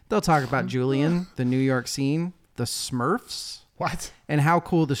Strokes. They'll talk about Julian, the New York scene, the Smurfs. What? And how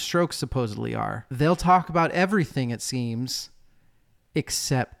cool the Strokes supposedly are. They'll talk about everything, it seems,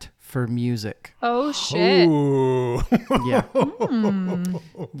 except for music. Oh, shit. Ooh. Yeah.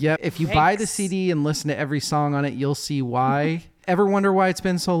 Yeah. If you buy the CD and listen to every song on it, you'll see why. Ever wonder why it's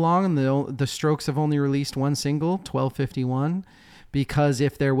been so long and the Strokes have only released one single, 1251? Because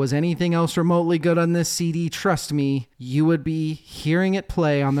if there was anything else remotely good on this CD, trust me, you would be hearing it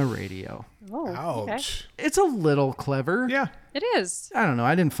play on the radio. Oh, okay. Ouch. It's a little clever. Yeah. It is. I don't know.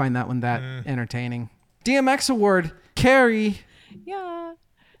 I didn't find that one that entertaining. DMX Award. Carrie, Yeah.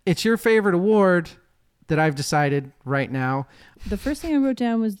 it's your favorite award that I've decided right now. The first thing I wrote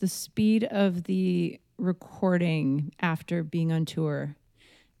down was the speed of the recording after being on tour.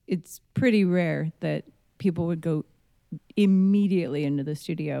 It's pretty rare that people would go immediately into the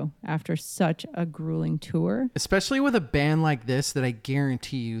studio after such a grueling tour. Especially with a band like this that I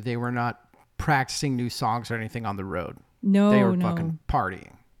guarantee you they were not practicing new songs or anything on the road. No, They were no. fucking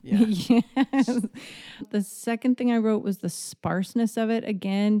partying. Yeah. Yes. The second thing I wrote was the sparseness of it.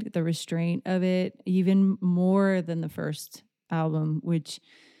 Again, the restraint of it, even more than the first album, which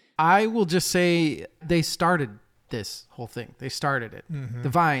I will just say they started this whole thing. They started it. The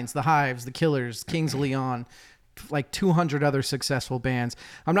Vines, the Hives, the Killers, Kings of Leon, like 200 other successful bands.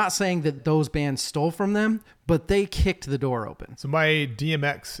 I'm not saying that those bands stole from them, but they kicked the door open. So my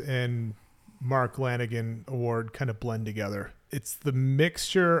DMX and Mark Lanigan award kind of blend together. It's the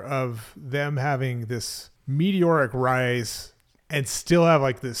mixture of them having this meteoric rise and still have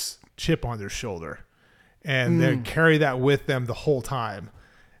like this chip on their shoulder. And they carry that with them the whole time.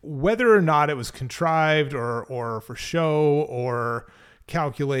 Whether or not it was contrived or for show or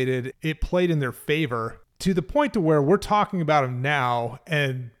calculated, it played in their favor to the point to where we're talking about them now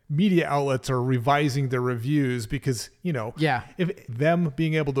and media outlets are revising their reviews because, you know, if them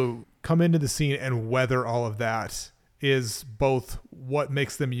being able to come into the scene and weather all of that is both what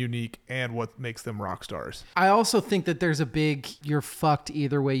makes them unique and what makes them rock stars. I also think that there's a big, you're fucked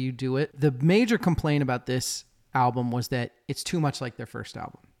either way you do it. The major complaint about this album was that it's too much like their first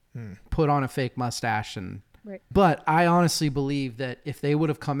album. Put on a fake mustache and... Right. But I honestly believe that if they would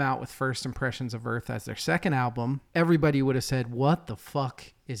have come out with First Impressions of Earth as their second album, everybody would have said, what the fuck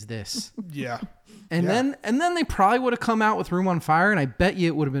is this? Yeah. And then they probably would have come out with Room on Fire, and I bet you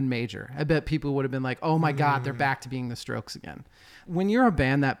it would have been major. I bet people would have been like, oh my God, they're back to being the Strokes again. When you're a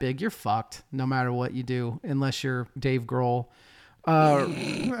band that big, you're fucked no matter what you do, unless you're Dave Grohl.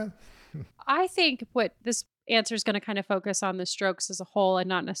 I think what this answer is going to kind of focus on the Strokes as a whole and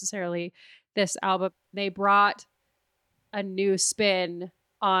not necessarily this album. They brought a new spin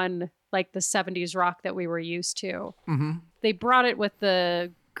on like the 70s rock that we were used to. They brought it with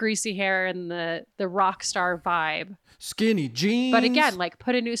the greasy hair and the rock star vibe. Skinny jeans. But again, like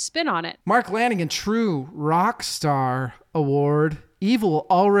put a new spin on it. Mark Lanigan, true rock star award. Evil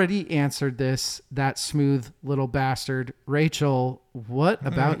already answered this, that smooth little bastard. Rachel, what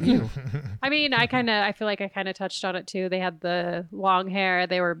about you? I mean, I feel like I kind of touched on it too. They had the long hair.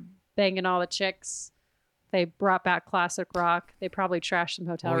 They were banging all the chicks. They brought back classic rock. They probably trashed some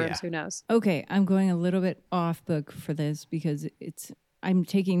hotel rooms. Who knows? Okay, I'm going a little bit off book for this because I'm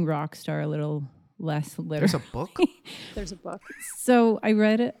taking Rockstar a little less literal. There's a book? There's a book. So I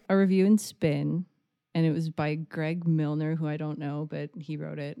read a review in Spin, and it was by Greg Milner, who I don't know, but he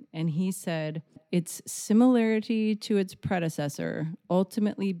wrote it. And he said, its similarity to its predecessor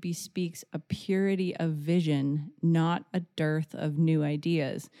ultimately bespeaks a purity of vision, not a dearth of new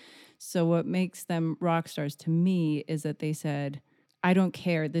ideas. So what makes them rock stars to me is that they said, I don't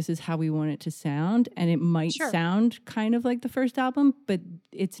care. This is how we want it to sound. And it might sound kind of like the first album, but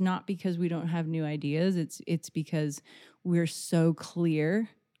it's not because we don't have new ideas. It's because we're so clear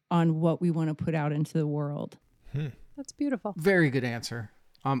on what we want to put out into the world. That's beautiful. Very good answer.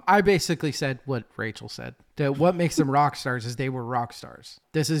 I basically said what Rachel said. That what makes them rock stars is they were rock stars.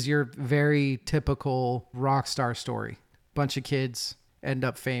 This is your very typical rock star story. Bunch of kids end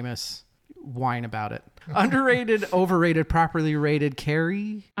up famous, whine about it. Underrated, overrated, properly rated.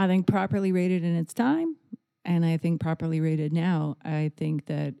 Carrie? I think properly rated in its time, and I think properly rated now. I think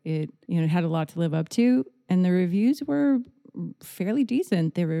that it had a lot to live up to, and the reviews were fairly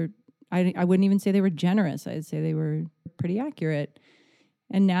decent. They were, I wouldn't even say they were generous. I'd say they were pretty accurate.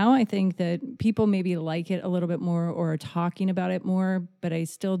 And now I think that people maybe like it a little bit more or are talking about it more, but I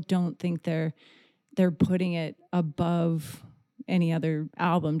still don't think they're putting it above any other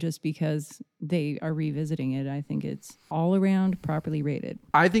album just because they are revisiting it. I think it's all around properly rated.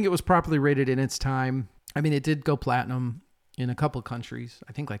 I think it was properly rated in its time. I mean, it did go platinum in a couple countries.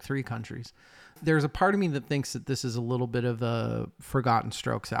 I think like 3 countries. There's a part of me that thinks that this is a little bit of a Forgotten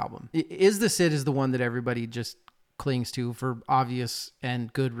Strokes album. Is This It is the one that everybody just clings to for obvious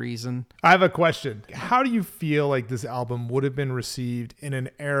and good reason. I have a question. How do you feel like this album would have been received in an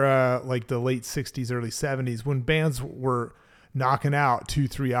era like the late 60s, early 70s when bands were knocking out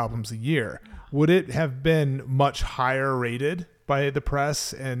 2-3 albums a year? Would it have been much higher rated by the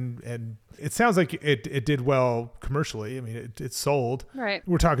press? And it sounds like it did well commercially. I mean, it sold. Right.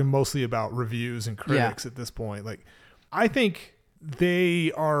 We're talking mostly about reviews and critics at this point. Like, I think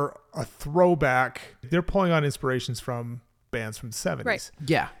they are a throwback. They're pulling on inspirations from bands from the 70s. Right.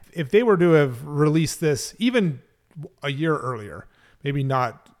 Yeah. If they were to have released this even a year earlier, maybe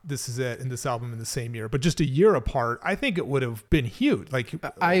not This Is It and this album in the same year, but just a year apart, I think it would have been huge. Like,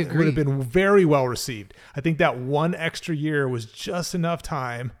 I agree. It would have been very well received. I think that one extra year was just enough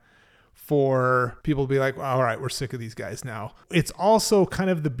time for people to be like, all right, we're sick of these guys now. It's also kind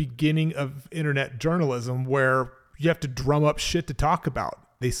of the beginning of internet journalism where you have to drum up shit to talk about.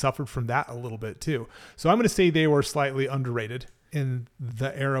 They suffered from that a little bit too. So I'm going to say they were slightly underrated in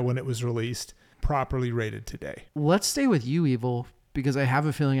the era when it was released, properly rated today. Let's stay with you, Evil, because I have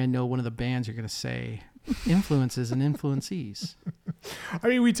a feeling I know one of the bands you're going to say. Influences and influencees. I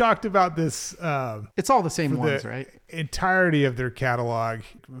mean, we talked about this. It's all the same ones, right? Entirety of their catalog,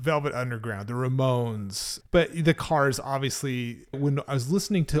 Velvet Underground, the Ramones, but the Cars, obviously. When I was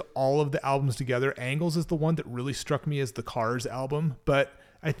listening to all of the albums together, Angles is the one that really struck me as the Cars album, but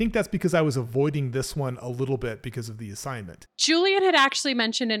I think that's because I was avoiding this one a little bit because of the assignment. Julian had actually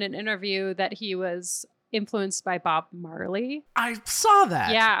mentioned in an interview that he was influenced by Bob Marley. I saw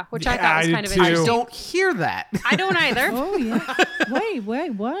that. Yeah, which I thought was kind of I interesting. don't hear that. I don't either. Oh, yeah.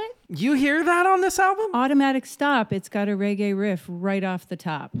 Wait, what? You hear that on this album? Automatic Stop. It's got a reggae riff right off the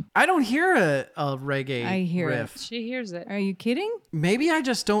top. I don't hear a reggae I hear riff. She hears it. Are you kidding? Maybe I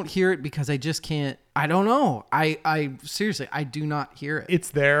just don't hear it because I just can't. I don't know. I seriously, I do not hear it. It's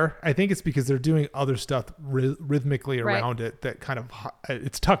there. I think it's because they're doing other stuff rhythmically around it that kind of,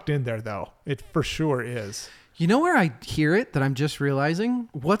 it's tucked in there though. It for sure is. You know where I hear it that I'm just realizing?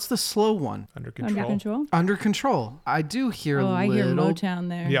 What's the slow one? Under Control. Under Control? Under Control. I do hear a little. I hear Motown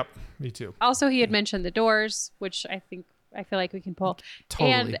there. Yep, me too. Also, he had mentioned the Doors, which I feel like we can pull.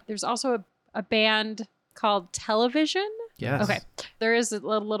 Totally. And there's also a band called Television. Yes. Okay. There is a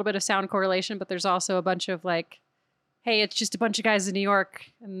little bit of sound correlation, but there's also a bunch of like, hey, it's just a bunch of guys in New York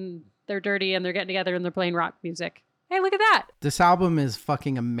and they're dirty and they're getting together and they're playing rock music. Hey, look at that. This album is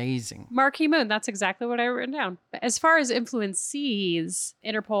fucking amazing. Marquee Moon. That's exactly what I wrote down. As far as influencees,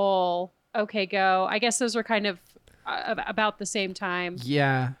 Interpol, OK Go, I guess those were kind of about the same time.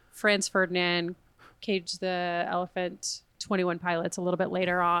 Yeah. Franz Ferdinand, Cage the Elephant, 21 Pilots a little bit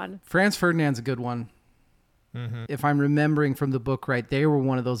later on. Franz Ferdinand's a good one. Mm-hmm. If I'm remembering from the book right, they were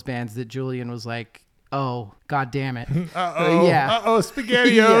one of those bands that Julian was like, Oh, God damn it. Uh-oh. Yeah. Uh-oh,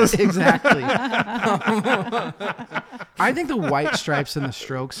 SpaghettiOs. Yeah, exactly. I think the White Stripes and the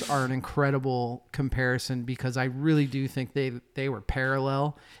Strokes are an incredible comparison because I really do think they were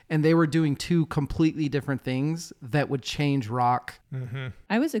parallel and they were doing two completely different things that would change rock. Mm-hmm.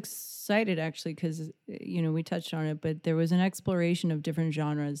 I was excited actually because, we touched on it, but there was an exploration of different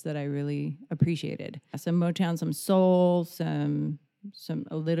genres that I really appreciated. Some Motown, some soul,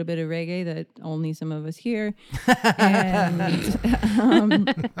 a little bit of reggae that only some of us hear.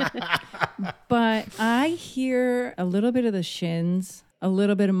 But I hear a little bit of the Shins, a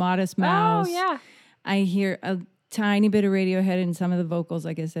little bit of Modest Mouse. Oh, yeah. I hear a tiny bit of Radiohead in some of the vocals,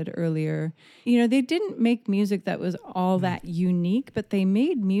 like I said earlier. They didn't make music that was all that unique, but they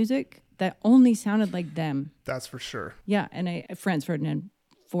made music that only sounded like them. That's for sure. Yeah, and Franz Ferdinand,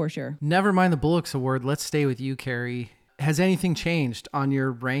 for sure. Never mind the Bullocks Award. Let's stay with you, Carrie. Has anything changed on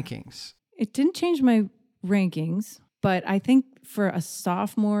your rankings? It didn't change my rankings, but I think for a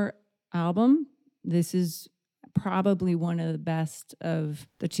sophomore album, this is probably one of the best of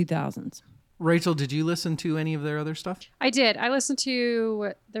the 2000s. Rachel, did you listen to any of their other stuff? I did. I listened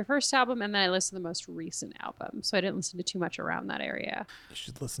to their first album and then I listened to the most recent album. So I didn't listen to too much around that area. You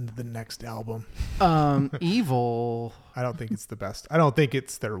should listen to the next album. Evil. I don't think it's the best. I don't think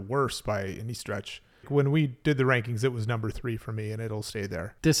it's their worst by any stretch. When we did the rankings, it was number 3 for me, and it'll stay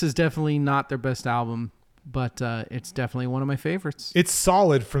there. This is definitely not their best album, but it's definitely one of my favorites. It's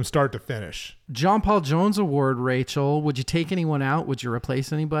solid from start to finish. John Paul Jones Award, Rachel. Would you take anyone out? Would you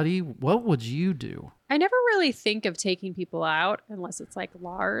replace anybody? What would you do? I never really think of taking people out unless it's like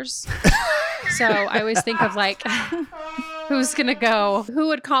Lars. So I always think of like, who's going to go? Who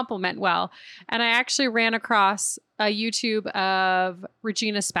would compliment well? And I actually ran across a YouTube of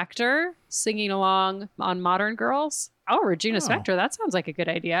Regina Spektor singing along on Modern Girls. Oh, Regina Spektor. That sounds like a good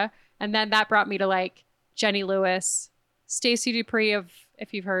idea. And then that brought me to like Jenny Lewis, Stacey Dupree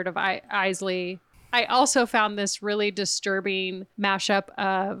if you've heard of Isley. I also found this really disturbing mashup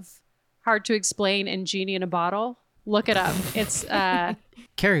of Hard to Explain and Genie in a Bottle. Look it up. It's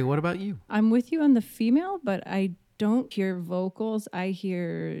Carrie, what about you? I'm with you on the female, but I don't hear vocals. I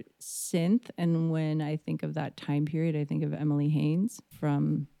hear synth. And when I think of that time period, I think of Emily Haynes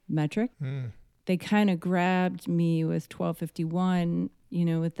from Metric. They kind of grabbed me with 1251,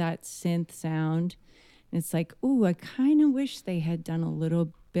 with that synth sound. And it's like, ooh, I kind of wish they had done a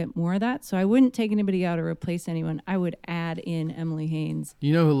little bit more of that. So I wouldn't take anybody out or replace anyone. I would add in Emily Haynes.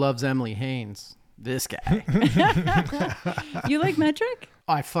 You know who loves Emily Haynes? This guy. You like Metric?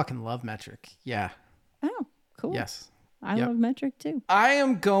 Oh, I fucking love Metric. Yeah. Oh, cool. Yes. I love Metric too. I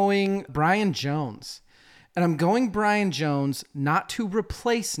am going Brian Jones. And I'm going Brian Jones not to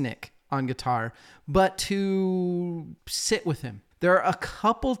replace Nick on guitar, but to sit with him. There are a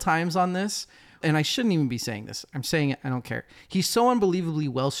couple times on this, and I shouldn't even be saying this. I'm saying it. I don't care. He's so unbelievably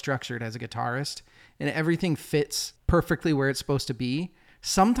well structured as a guitarist, and everything fits perfectly where it's supposed to be.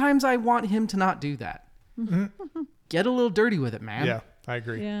 Sometimes I want him to not do that. Get a little dirty with it, man. Yeah, I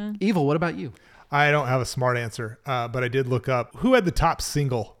agree. Yeah. Evil, what about you? I don't have a smart answer, but I did look up who had the top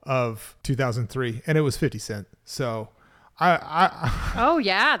single of 2003, and it was 50 Cent. So oh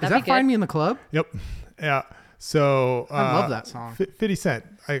yeah, that'd Is that be good. Find Me in the Club? Yep. Yeah. So I love that song. 50 Cent.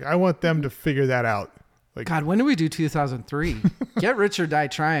 I want them to figure that out. Like, God, when do we do 2003? Get Rich or Die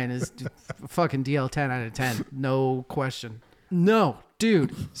Trying is fucking DL 10 out of 10. No question. No,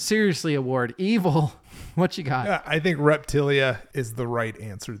 dude. Seriously, award. Evil. What you got? I think Reptilia is the right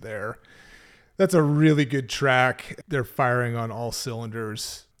answer there. That's a really good track. They're firing on all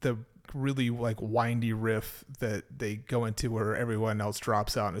cylinders. The really like windy riff that they go into where everyone else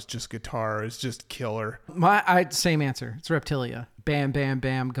drops out and it's just guitar is just killer. Same answer. It's Reptilia. Bam, bam,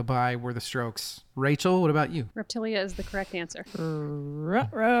 bam, goodbye, we're the Strokes. Rachel, what about you? Reptilia is the correct answer.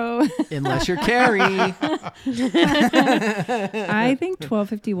 Ruh-roh. Unless you're Carrie. I think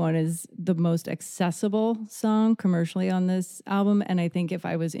 1251 is the most accessible song commercially on this album. And I think if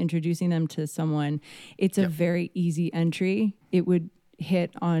I was introducing them to someone, it's a very easy entry. It would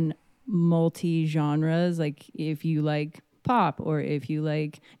hit on multi-genres. Like if you like pop, or if you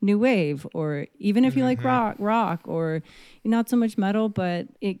like new wave, or even if you like rock, or not so much metal, but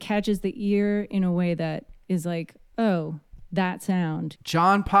it catches the ear in a way that is like, oh, that sound.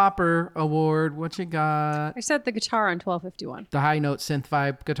 John Popper Award, what you got? I said the guitar on 1251. The high note synth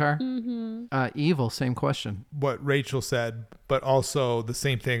vibe guitar? Evil, same question. What Rachel said, but also the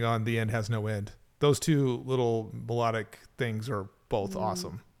same thing on The End Has No End. Those two little melodic things are both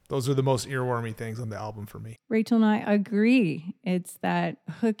awesome. Those are the most earwormy things on the album for me. Rachel and I agree. It's that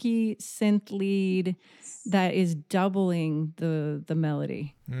hooky synth lead that is doubling the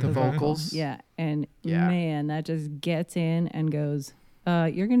melody. The vocals. Yeah. And Yeah. man, that just gets in and goes,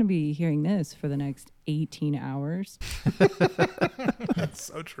 you're going to be hearing this for the next 18 hours. That's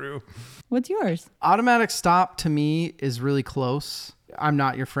so true. What's yours? Automatic Stop to me is really close. I'm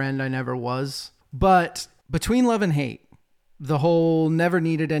not your friend. I never was. But Between Love and Hate, the whole never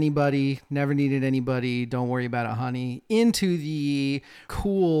needed anybody, don't worry about it, honey, into the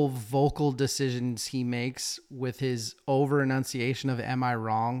cool vocal decisions he makes with his over enunciation of Am I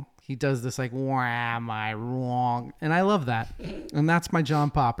Wrong? He does this like, why am I wrong? And I love that. And that's my John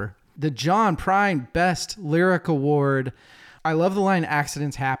Popper. The John Prine Best Lyric Award. I love the line,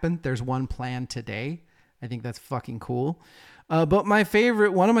 accidents happen. There's one planned today. I think that's fucking cool. But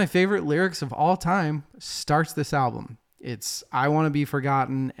one of my favorite lyrics of all time starts this album. It's, I want to be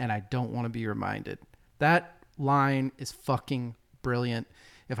forgotten and I don't want to be reminded. That line is fucking brilliant.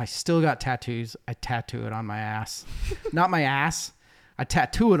 If I still got tattoos, I tattoo it on my ass. Not my ass. I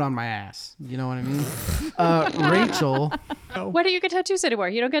tattoo it on my ass. You know what I mean? Rachel. Why don't you get tattoos anymore?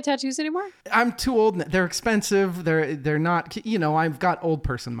 You don't get tattoos anymore? I'm too old. They're expensive. They're not, I've got old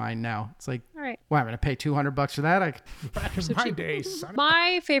person mind now. It's like, All right. well, I'm going to pay $200 for that. Back in my day, son.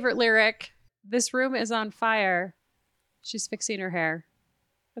 My favorite lyric, this room is on fire. She's fixing her hair.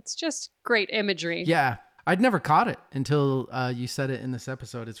 That's just great imagery. Yeah. I'd never caught it until you said it in this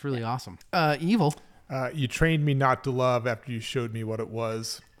episode. It's really awesome. Evil. You trained me not to love after you showed me what it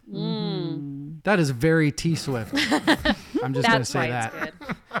was. That is very T-Swift. I'm just going to That's say why that.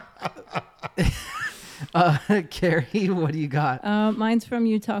 it's good. Carrie, what do you got? Mine's from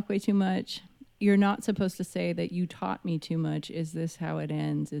You Talk Way Too Much. You're not supposed to say that you taught me too much. Is this how it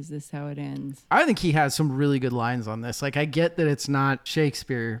ends? Is this how it ends? I think he has some really good lines on this. Like, I get that it's not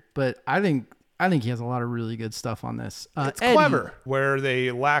Shakespeare, but I think he has a lot of really good stuff on this. It's Eddie. clever. Where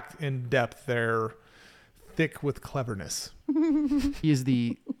they lacked in depth, they're thick with cleverness. He is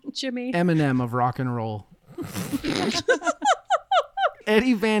the Jimmy. Eminem of rock and roll.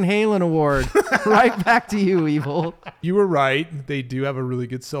 Eddie Van Halen Award. Right back to you, Evil. You were right. They do have a really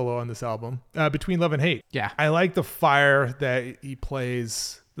good solo on this album. Between Love and Hate. Yeah. I like the fire that he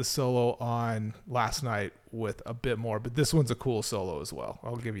plays the solo on Last Night with a bit more, but this one's a cool solo as well.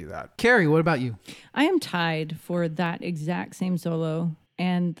 I'll give you that. Carrie, what about you? I am tied for that exact same solo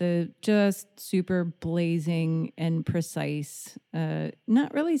and the just super blazing and precise,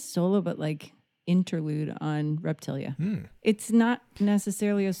 not really solo, but like interlude on Reptilia. It's not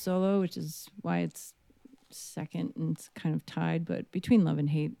necessarily a solo, which is why it's second and it's kind of tied, but Between Love and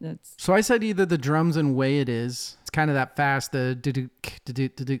Hate, that's... So I said either the drums and Way It Is. It's kind of that fast, the do-do-k,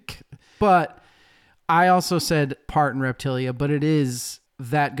 do-do-k. But I also said part in Reptilia, but it is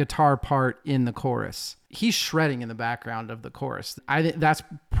that guitar part in the chorus. He's shredding in the background of the chorus. I think that's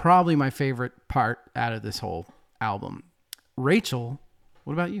probably my favorite part out of this whole album. Rachel,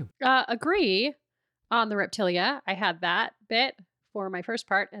 what about you? Agree on the Reptilia. I had that bit for my first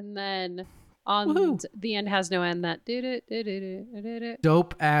part, and then on Woohoo. The End Has No End, that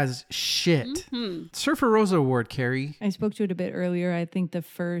Dope as shit. Surfer Rosa Award, Carrie. I spoke to it a bit earlier. I think the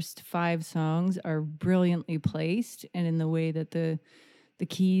first 5 songs are brilliantly placed, and in the way that the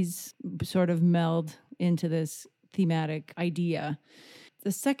keys sort of meld into this thematic idea.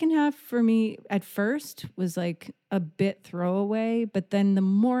 The second half for me at first was like a bit throwaway, but then the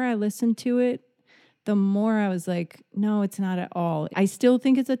more I listened to it, the more I was like, no, it's not at all. I still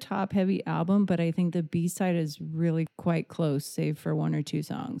think it's a top-heavy album, but I think the B-side is really quite close, save for 1 or 2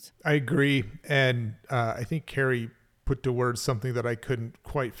 songs. I agree. And I think Carrie put to words something that I couldn't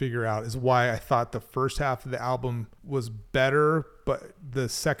quite figure out, is why I thought the first half of the album was better, but the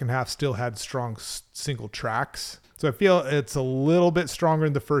second half still had strong single tracks. So I feel it's a little bit stronger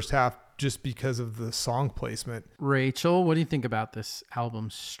in the first half just because of the song placement. Rachel, what do you think about this album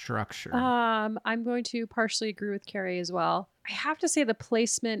structure? I'm going to partially agree with Carrie as well. I have to say the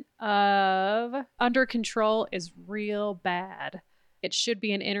placement of Under Control is real bad. It should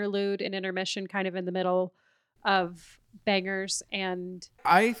be an interlude, an intermission kind of in the middle of bangers. And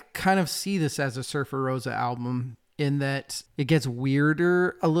I kind of see this as a Surfer Rosa album in that it gets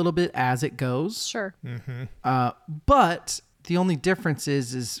weirder a little bit as it goes. sure. But the only difference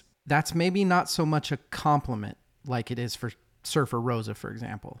is that's maybe not so much a compliment like it is for Surfer Rosa, for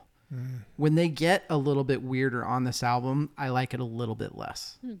example. When they get a little bit weirder on this album, I like it a little bit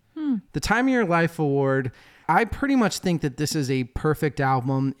less. The Time of Your Life Award, I pretty much think that this is a perfect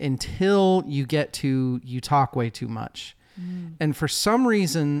album until you get to You Talk Way Too Much. And for some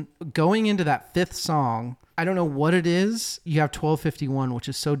reason, going into that 5th song, I don't know what it is. You have 1251, which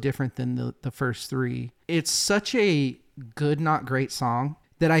is so different than the first three. It's such a good, not great song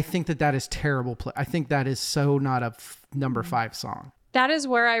that I think that is terrible. I think that is so not a number 5 song. That is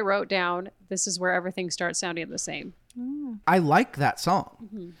where I wrote down, this is where everything starts sounding the same. I like that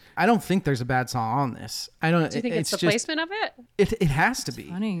song. I don't think there's a bad song on this. I don't. Do you think it's the placement of it? It has to be.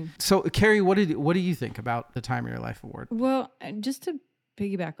 Funny. So, Carrie, what do you think about the Time of Your Life award? Well, just to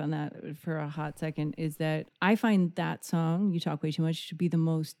piggyback on that for a hot second, is that I find that song, You Talk Way Too Much, to be the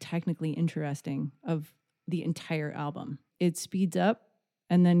most technically interesting of the entire album. It speeds up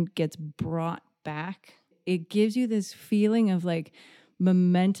and then gets brought back. It gives you this feeling of like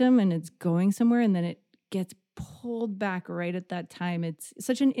momentum and it's going somewhere, and then it gets pulled back right at that time. It's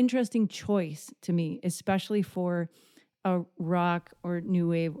such an interesting choice to me, especially for a rock or new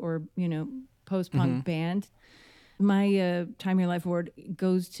wave or, post-punk band. My Time of Your Life award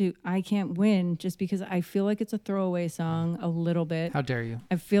goes to I Can't Win, just because I feel like it's a throwaway song a little bit. How dare you?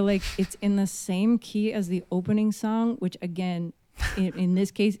 I feel like it's in the same key as the opening song, which again, in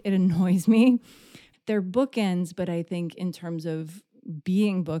this case, it annoys me. They're bookends, but I think in terms of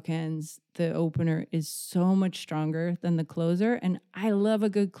being bookends, the opener is so much stronger than the closer. And I love a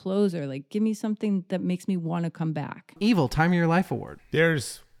good closer. Like, give me something that makes me want to come back. Evil, Time of Your Life award.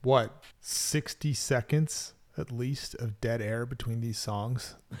 There's 60 seconds at least of dead air between these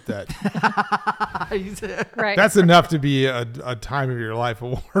songs. Right. That's enough to be a Time of Your Life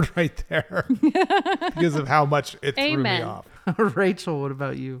award right there because of how much it threw me off. Rachel, what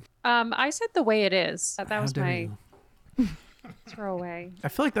about you? I said The Way It Is. That How was dare my you? throwaway. I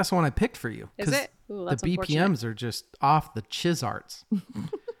feel like that's the one I picked for you. Is it? Ooh, that's the unfortunate. BPMs are just off the chizarts.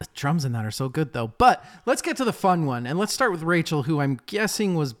 The drums in that are so good, though. But let's get to the fun one. And let's start with Rachel, who I'm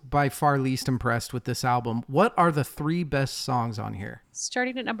guessing was by far least impressed with this album. What are the 3 best songs on here?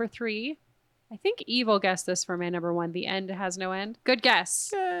 Starting at number 3, I think Evil guessed this for my number 1. The End Has No End. Good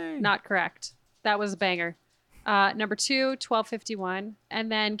guess. Yay. Not correct. That was a banger. Number 2, 1251.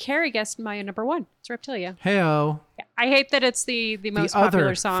 And then Carrie guessed my number 1. It's Reptilia. Hey-o. I hate that it's the most The popular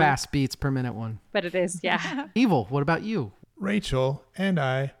other song. fast beats per minute one. But it is, yeah. Evil, what about you? Rachel and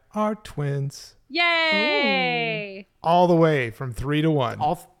I are twins. Yay! All the way from 3 to 1.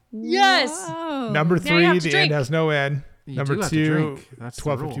 Yes! Whoa. Number Now you have 3, to The drink. End Has No End. You Number do have to 2, drink. That's the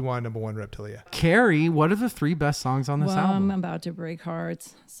rule. 1251. Number 1, Reptilia. Carrie, what are the 3 best songs on this Well, album? I'm about to break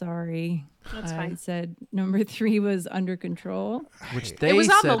hearts. Sorry. That's I fine. said number 3 was Under Control. Which they It was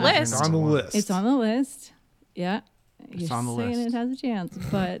on said the was list. number On the one. list. It's on the list. Yeah. You're on the saying list. it has a chance,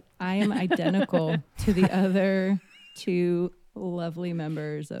 but I am identical to the other 2 lovely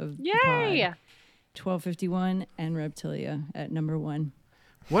members of the Yay! pod. 1251 and Reptilia at number 1.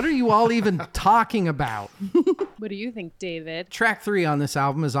 What are you all even talking about? What do you think, David? Track 3 on this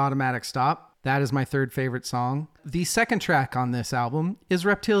album is Automatic Stop. That is my 3rd favorite song. The 2nd track on this album is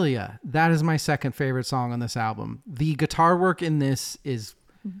Reptilia. That is my 2nd favorite song on this album. The guitar work in this is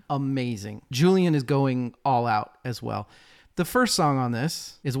amazing. Julian is going all out as well. The first song on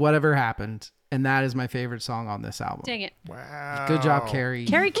this is Whatever Happened, and that is my favorite song on this album. Dang it. Wow. Good job, Carrie.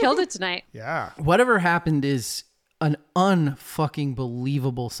 Carrie killed it tonight. Yeah. Whatever Happened is an unfucking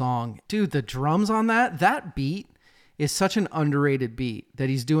believable song. Dude, the drums on that beat is such an underrated beat that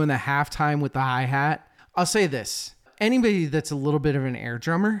he's doing the halftime with the hi-hat. I'll say this. Anybody that's a little bit of an air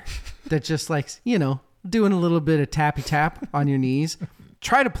drummer that just likes, doing a little bit of tappy tap on your knees,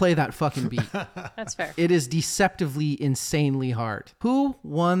 try to play that fucking beat. That's fair. It is deceptively, insanely hard. Who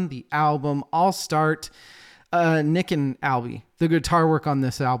won the album? I'll start. Nick and Albie. The guitar work on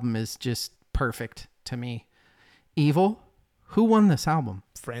this album is just perfect to me. Evil, who won this album?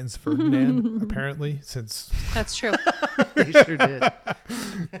 Franz Ferdinand, apparently, since... That's true. They sure did.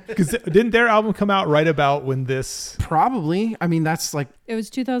 Because didn't their album come out right about when this... Probably. I mean, that's like... It was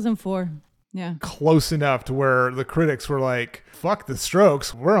 2004. Yeah. Close enough to where the critics were like, fuck the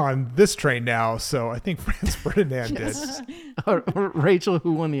Strokes, we're on this train now. So I think Franz Ferdinand did. Rachel,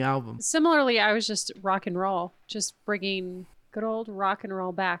 who won the album? Similarly, I was just rock and roll, just bringing good old rock and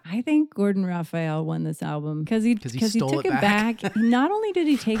roll back. I think Gordon Raphael won this album because he stole took it it back. back. Not only did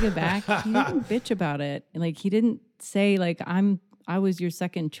he take it back, he didn't bitch about it. Like he didn't say like I was your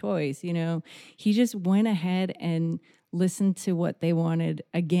second choice. He just went ahead and listened to what they wanted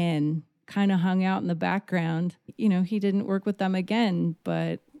again. Kind of hung out in the background. He didn't work with them again,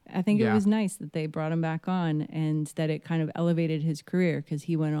 but I think it was nice that they brought him back on and that it kind of elevated his career because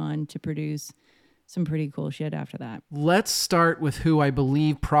he went on to produce some pretty cool shit after that. Let's start with who I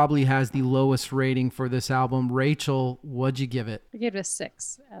believe probably has the lowest rating for this album. Rachel, what'd you give it? I gave it a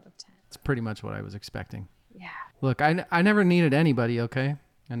 6 out of 10. It's pretty much what I was expecting. Yeah. Look, I never needed anybody, okay?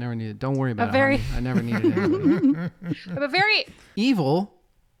 I never needed. Don't worry about very- it. Honey. I never needed it. But very Evil,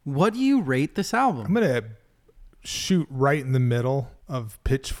 what do you rate this album? I'm gonna shoot right in the middle of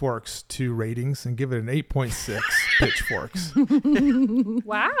Pitchfork's 2 ratings and give it an 8.6 Pitchforks.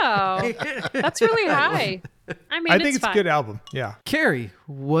 wow. That's really high. I mean, I think it's fine. a good album. Yeah. Carrie,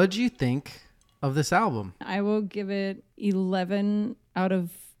 what'd you think of this album? I will give it 11 out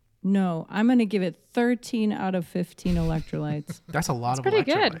of. No, I'm going to give it 13 out of 15 electrolytes. That's a lot of pretty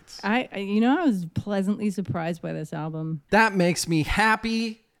good. electrolytes. I was pleasantly surprised by this album. That makes me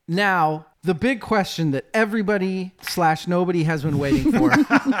happy. Now, the big question that everybody / nobody has been waiting for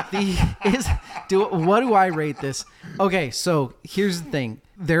what do I rate this? Okay, so here's the thing.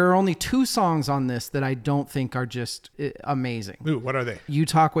 There are only 2 songs on this that I don't think are just amazing. Ooh, what are they? You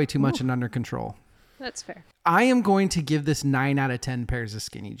Talk Way Too Much and Under Control. That's fair. I am going to give this 9 out of 10 pairs of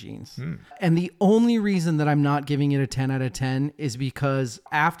skinny jeans. And the only reason that I'm not giving it a 10 out of 10 is because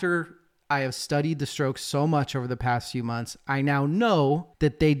after I have studied the Strokes so much over the past few months, I now know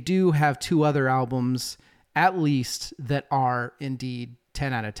that they do have 2 other albums, at least, that are indeed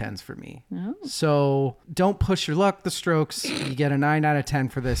 10 out of 10s for me. Oh. So don't push your luck, the Strokes. You get a 9 out of 10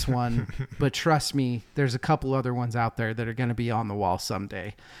 for this one. But trust me, there's a couple other ones out there that are going to be on the wall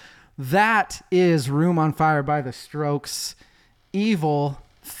someday. That is Room on Fire by the Strokes. Evil,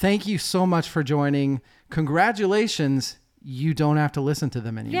 thank you so much for joining. Congratulations. You don't have to listen to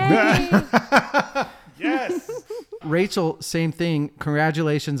them anymore. Yay. Yes. Rachel, same thing.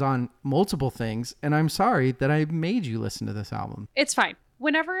 Congratulations on multiple things. And I'm sorry that I made you listen to this album. It's fine.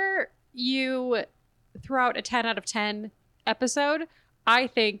 Whenever you throw out a 10 out of 10 episode, I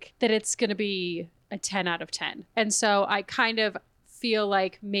think that it's going to be a 10 out of 10. And so I kind of feel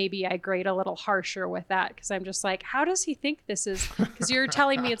like maybe I grade a little harsher with that because I'm just like, how does he think this is? Because you're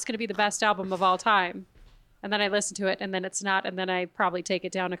telling me it's going to be the best album of all time. And then I listen to it and then it's not. And then I probably take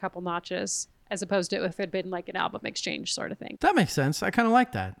it down a couple notches as opposed to if it had been like an album exchange sort of thing. That makes sense. I kind of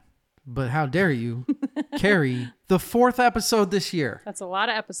like that. But how dare you, Carrie, the 4th episode this year. That's a lot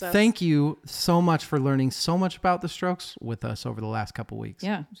of episodes. Thank you so much for learning so much about the Strokes with us over the last couple weeks.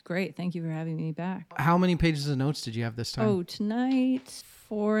 Yeah, it was great. Thank you for having me back. How many pages of notes did you have this time? Oh, tonight,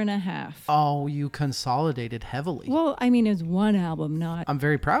 4.5. Oh, you consolidated heavily. Well, I mean, it's one album, not. I'm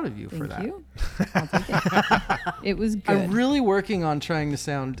very proud of you for Thank that. you. I'll take it. It was good. I'm really working on trying to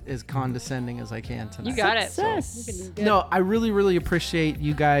sound as condescending as I can tonight. You got it. Success. You can do good. No, I really, really appreciate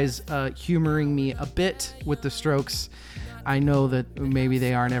you guys humoring me a bit with the Strokes. I know that maybe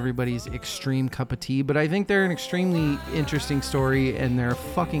they aren't everybody's extreme cup of tea, but I think they're an extremely interesting story, and they're a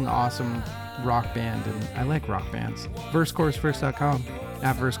fucking awesome rock band, and I like rock bands. VerseChorusVerse.com,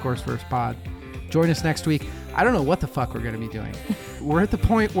 at VerseChorusVersePod. Join us next week. I don't know what the fuck we're going to be doing. We're at the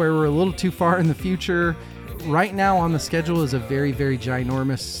point where we're a little too far in the future. Right now on the schedule is a very, very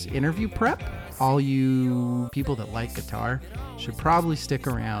ginormous interview prep. All you people that like guitar should probably stick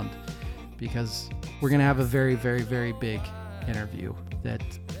around because we're going to have a very, very, very big interview that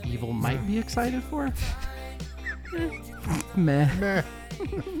Evil might be excited for. Meh. Meh.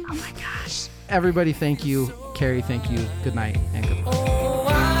 Oh my gosh. Everybody, thank you. Carrie, thank you. Good night and good luck.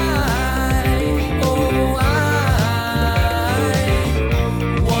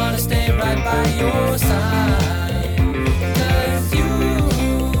 I wanna stay right by your side.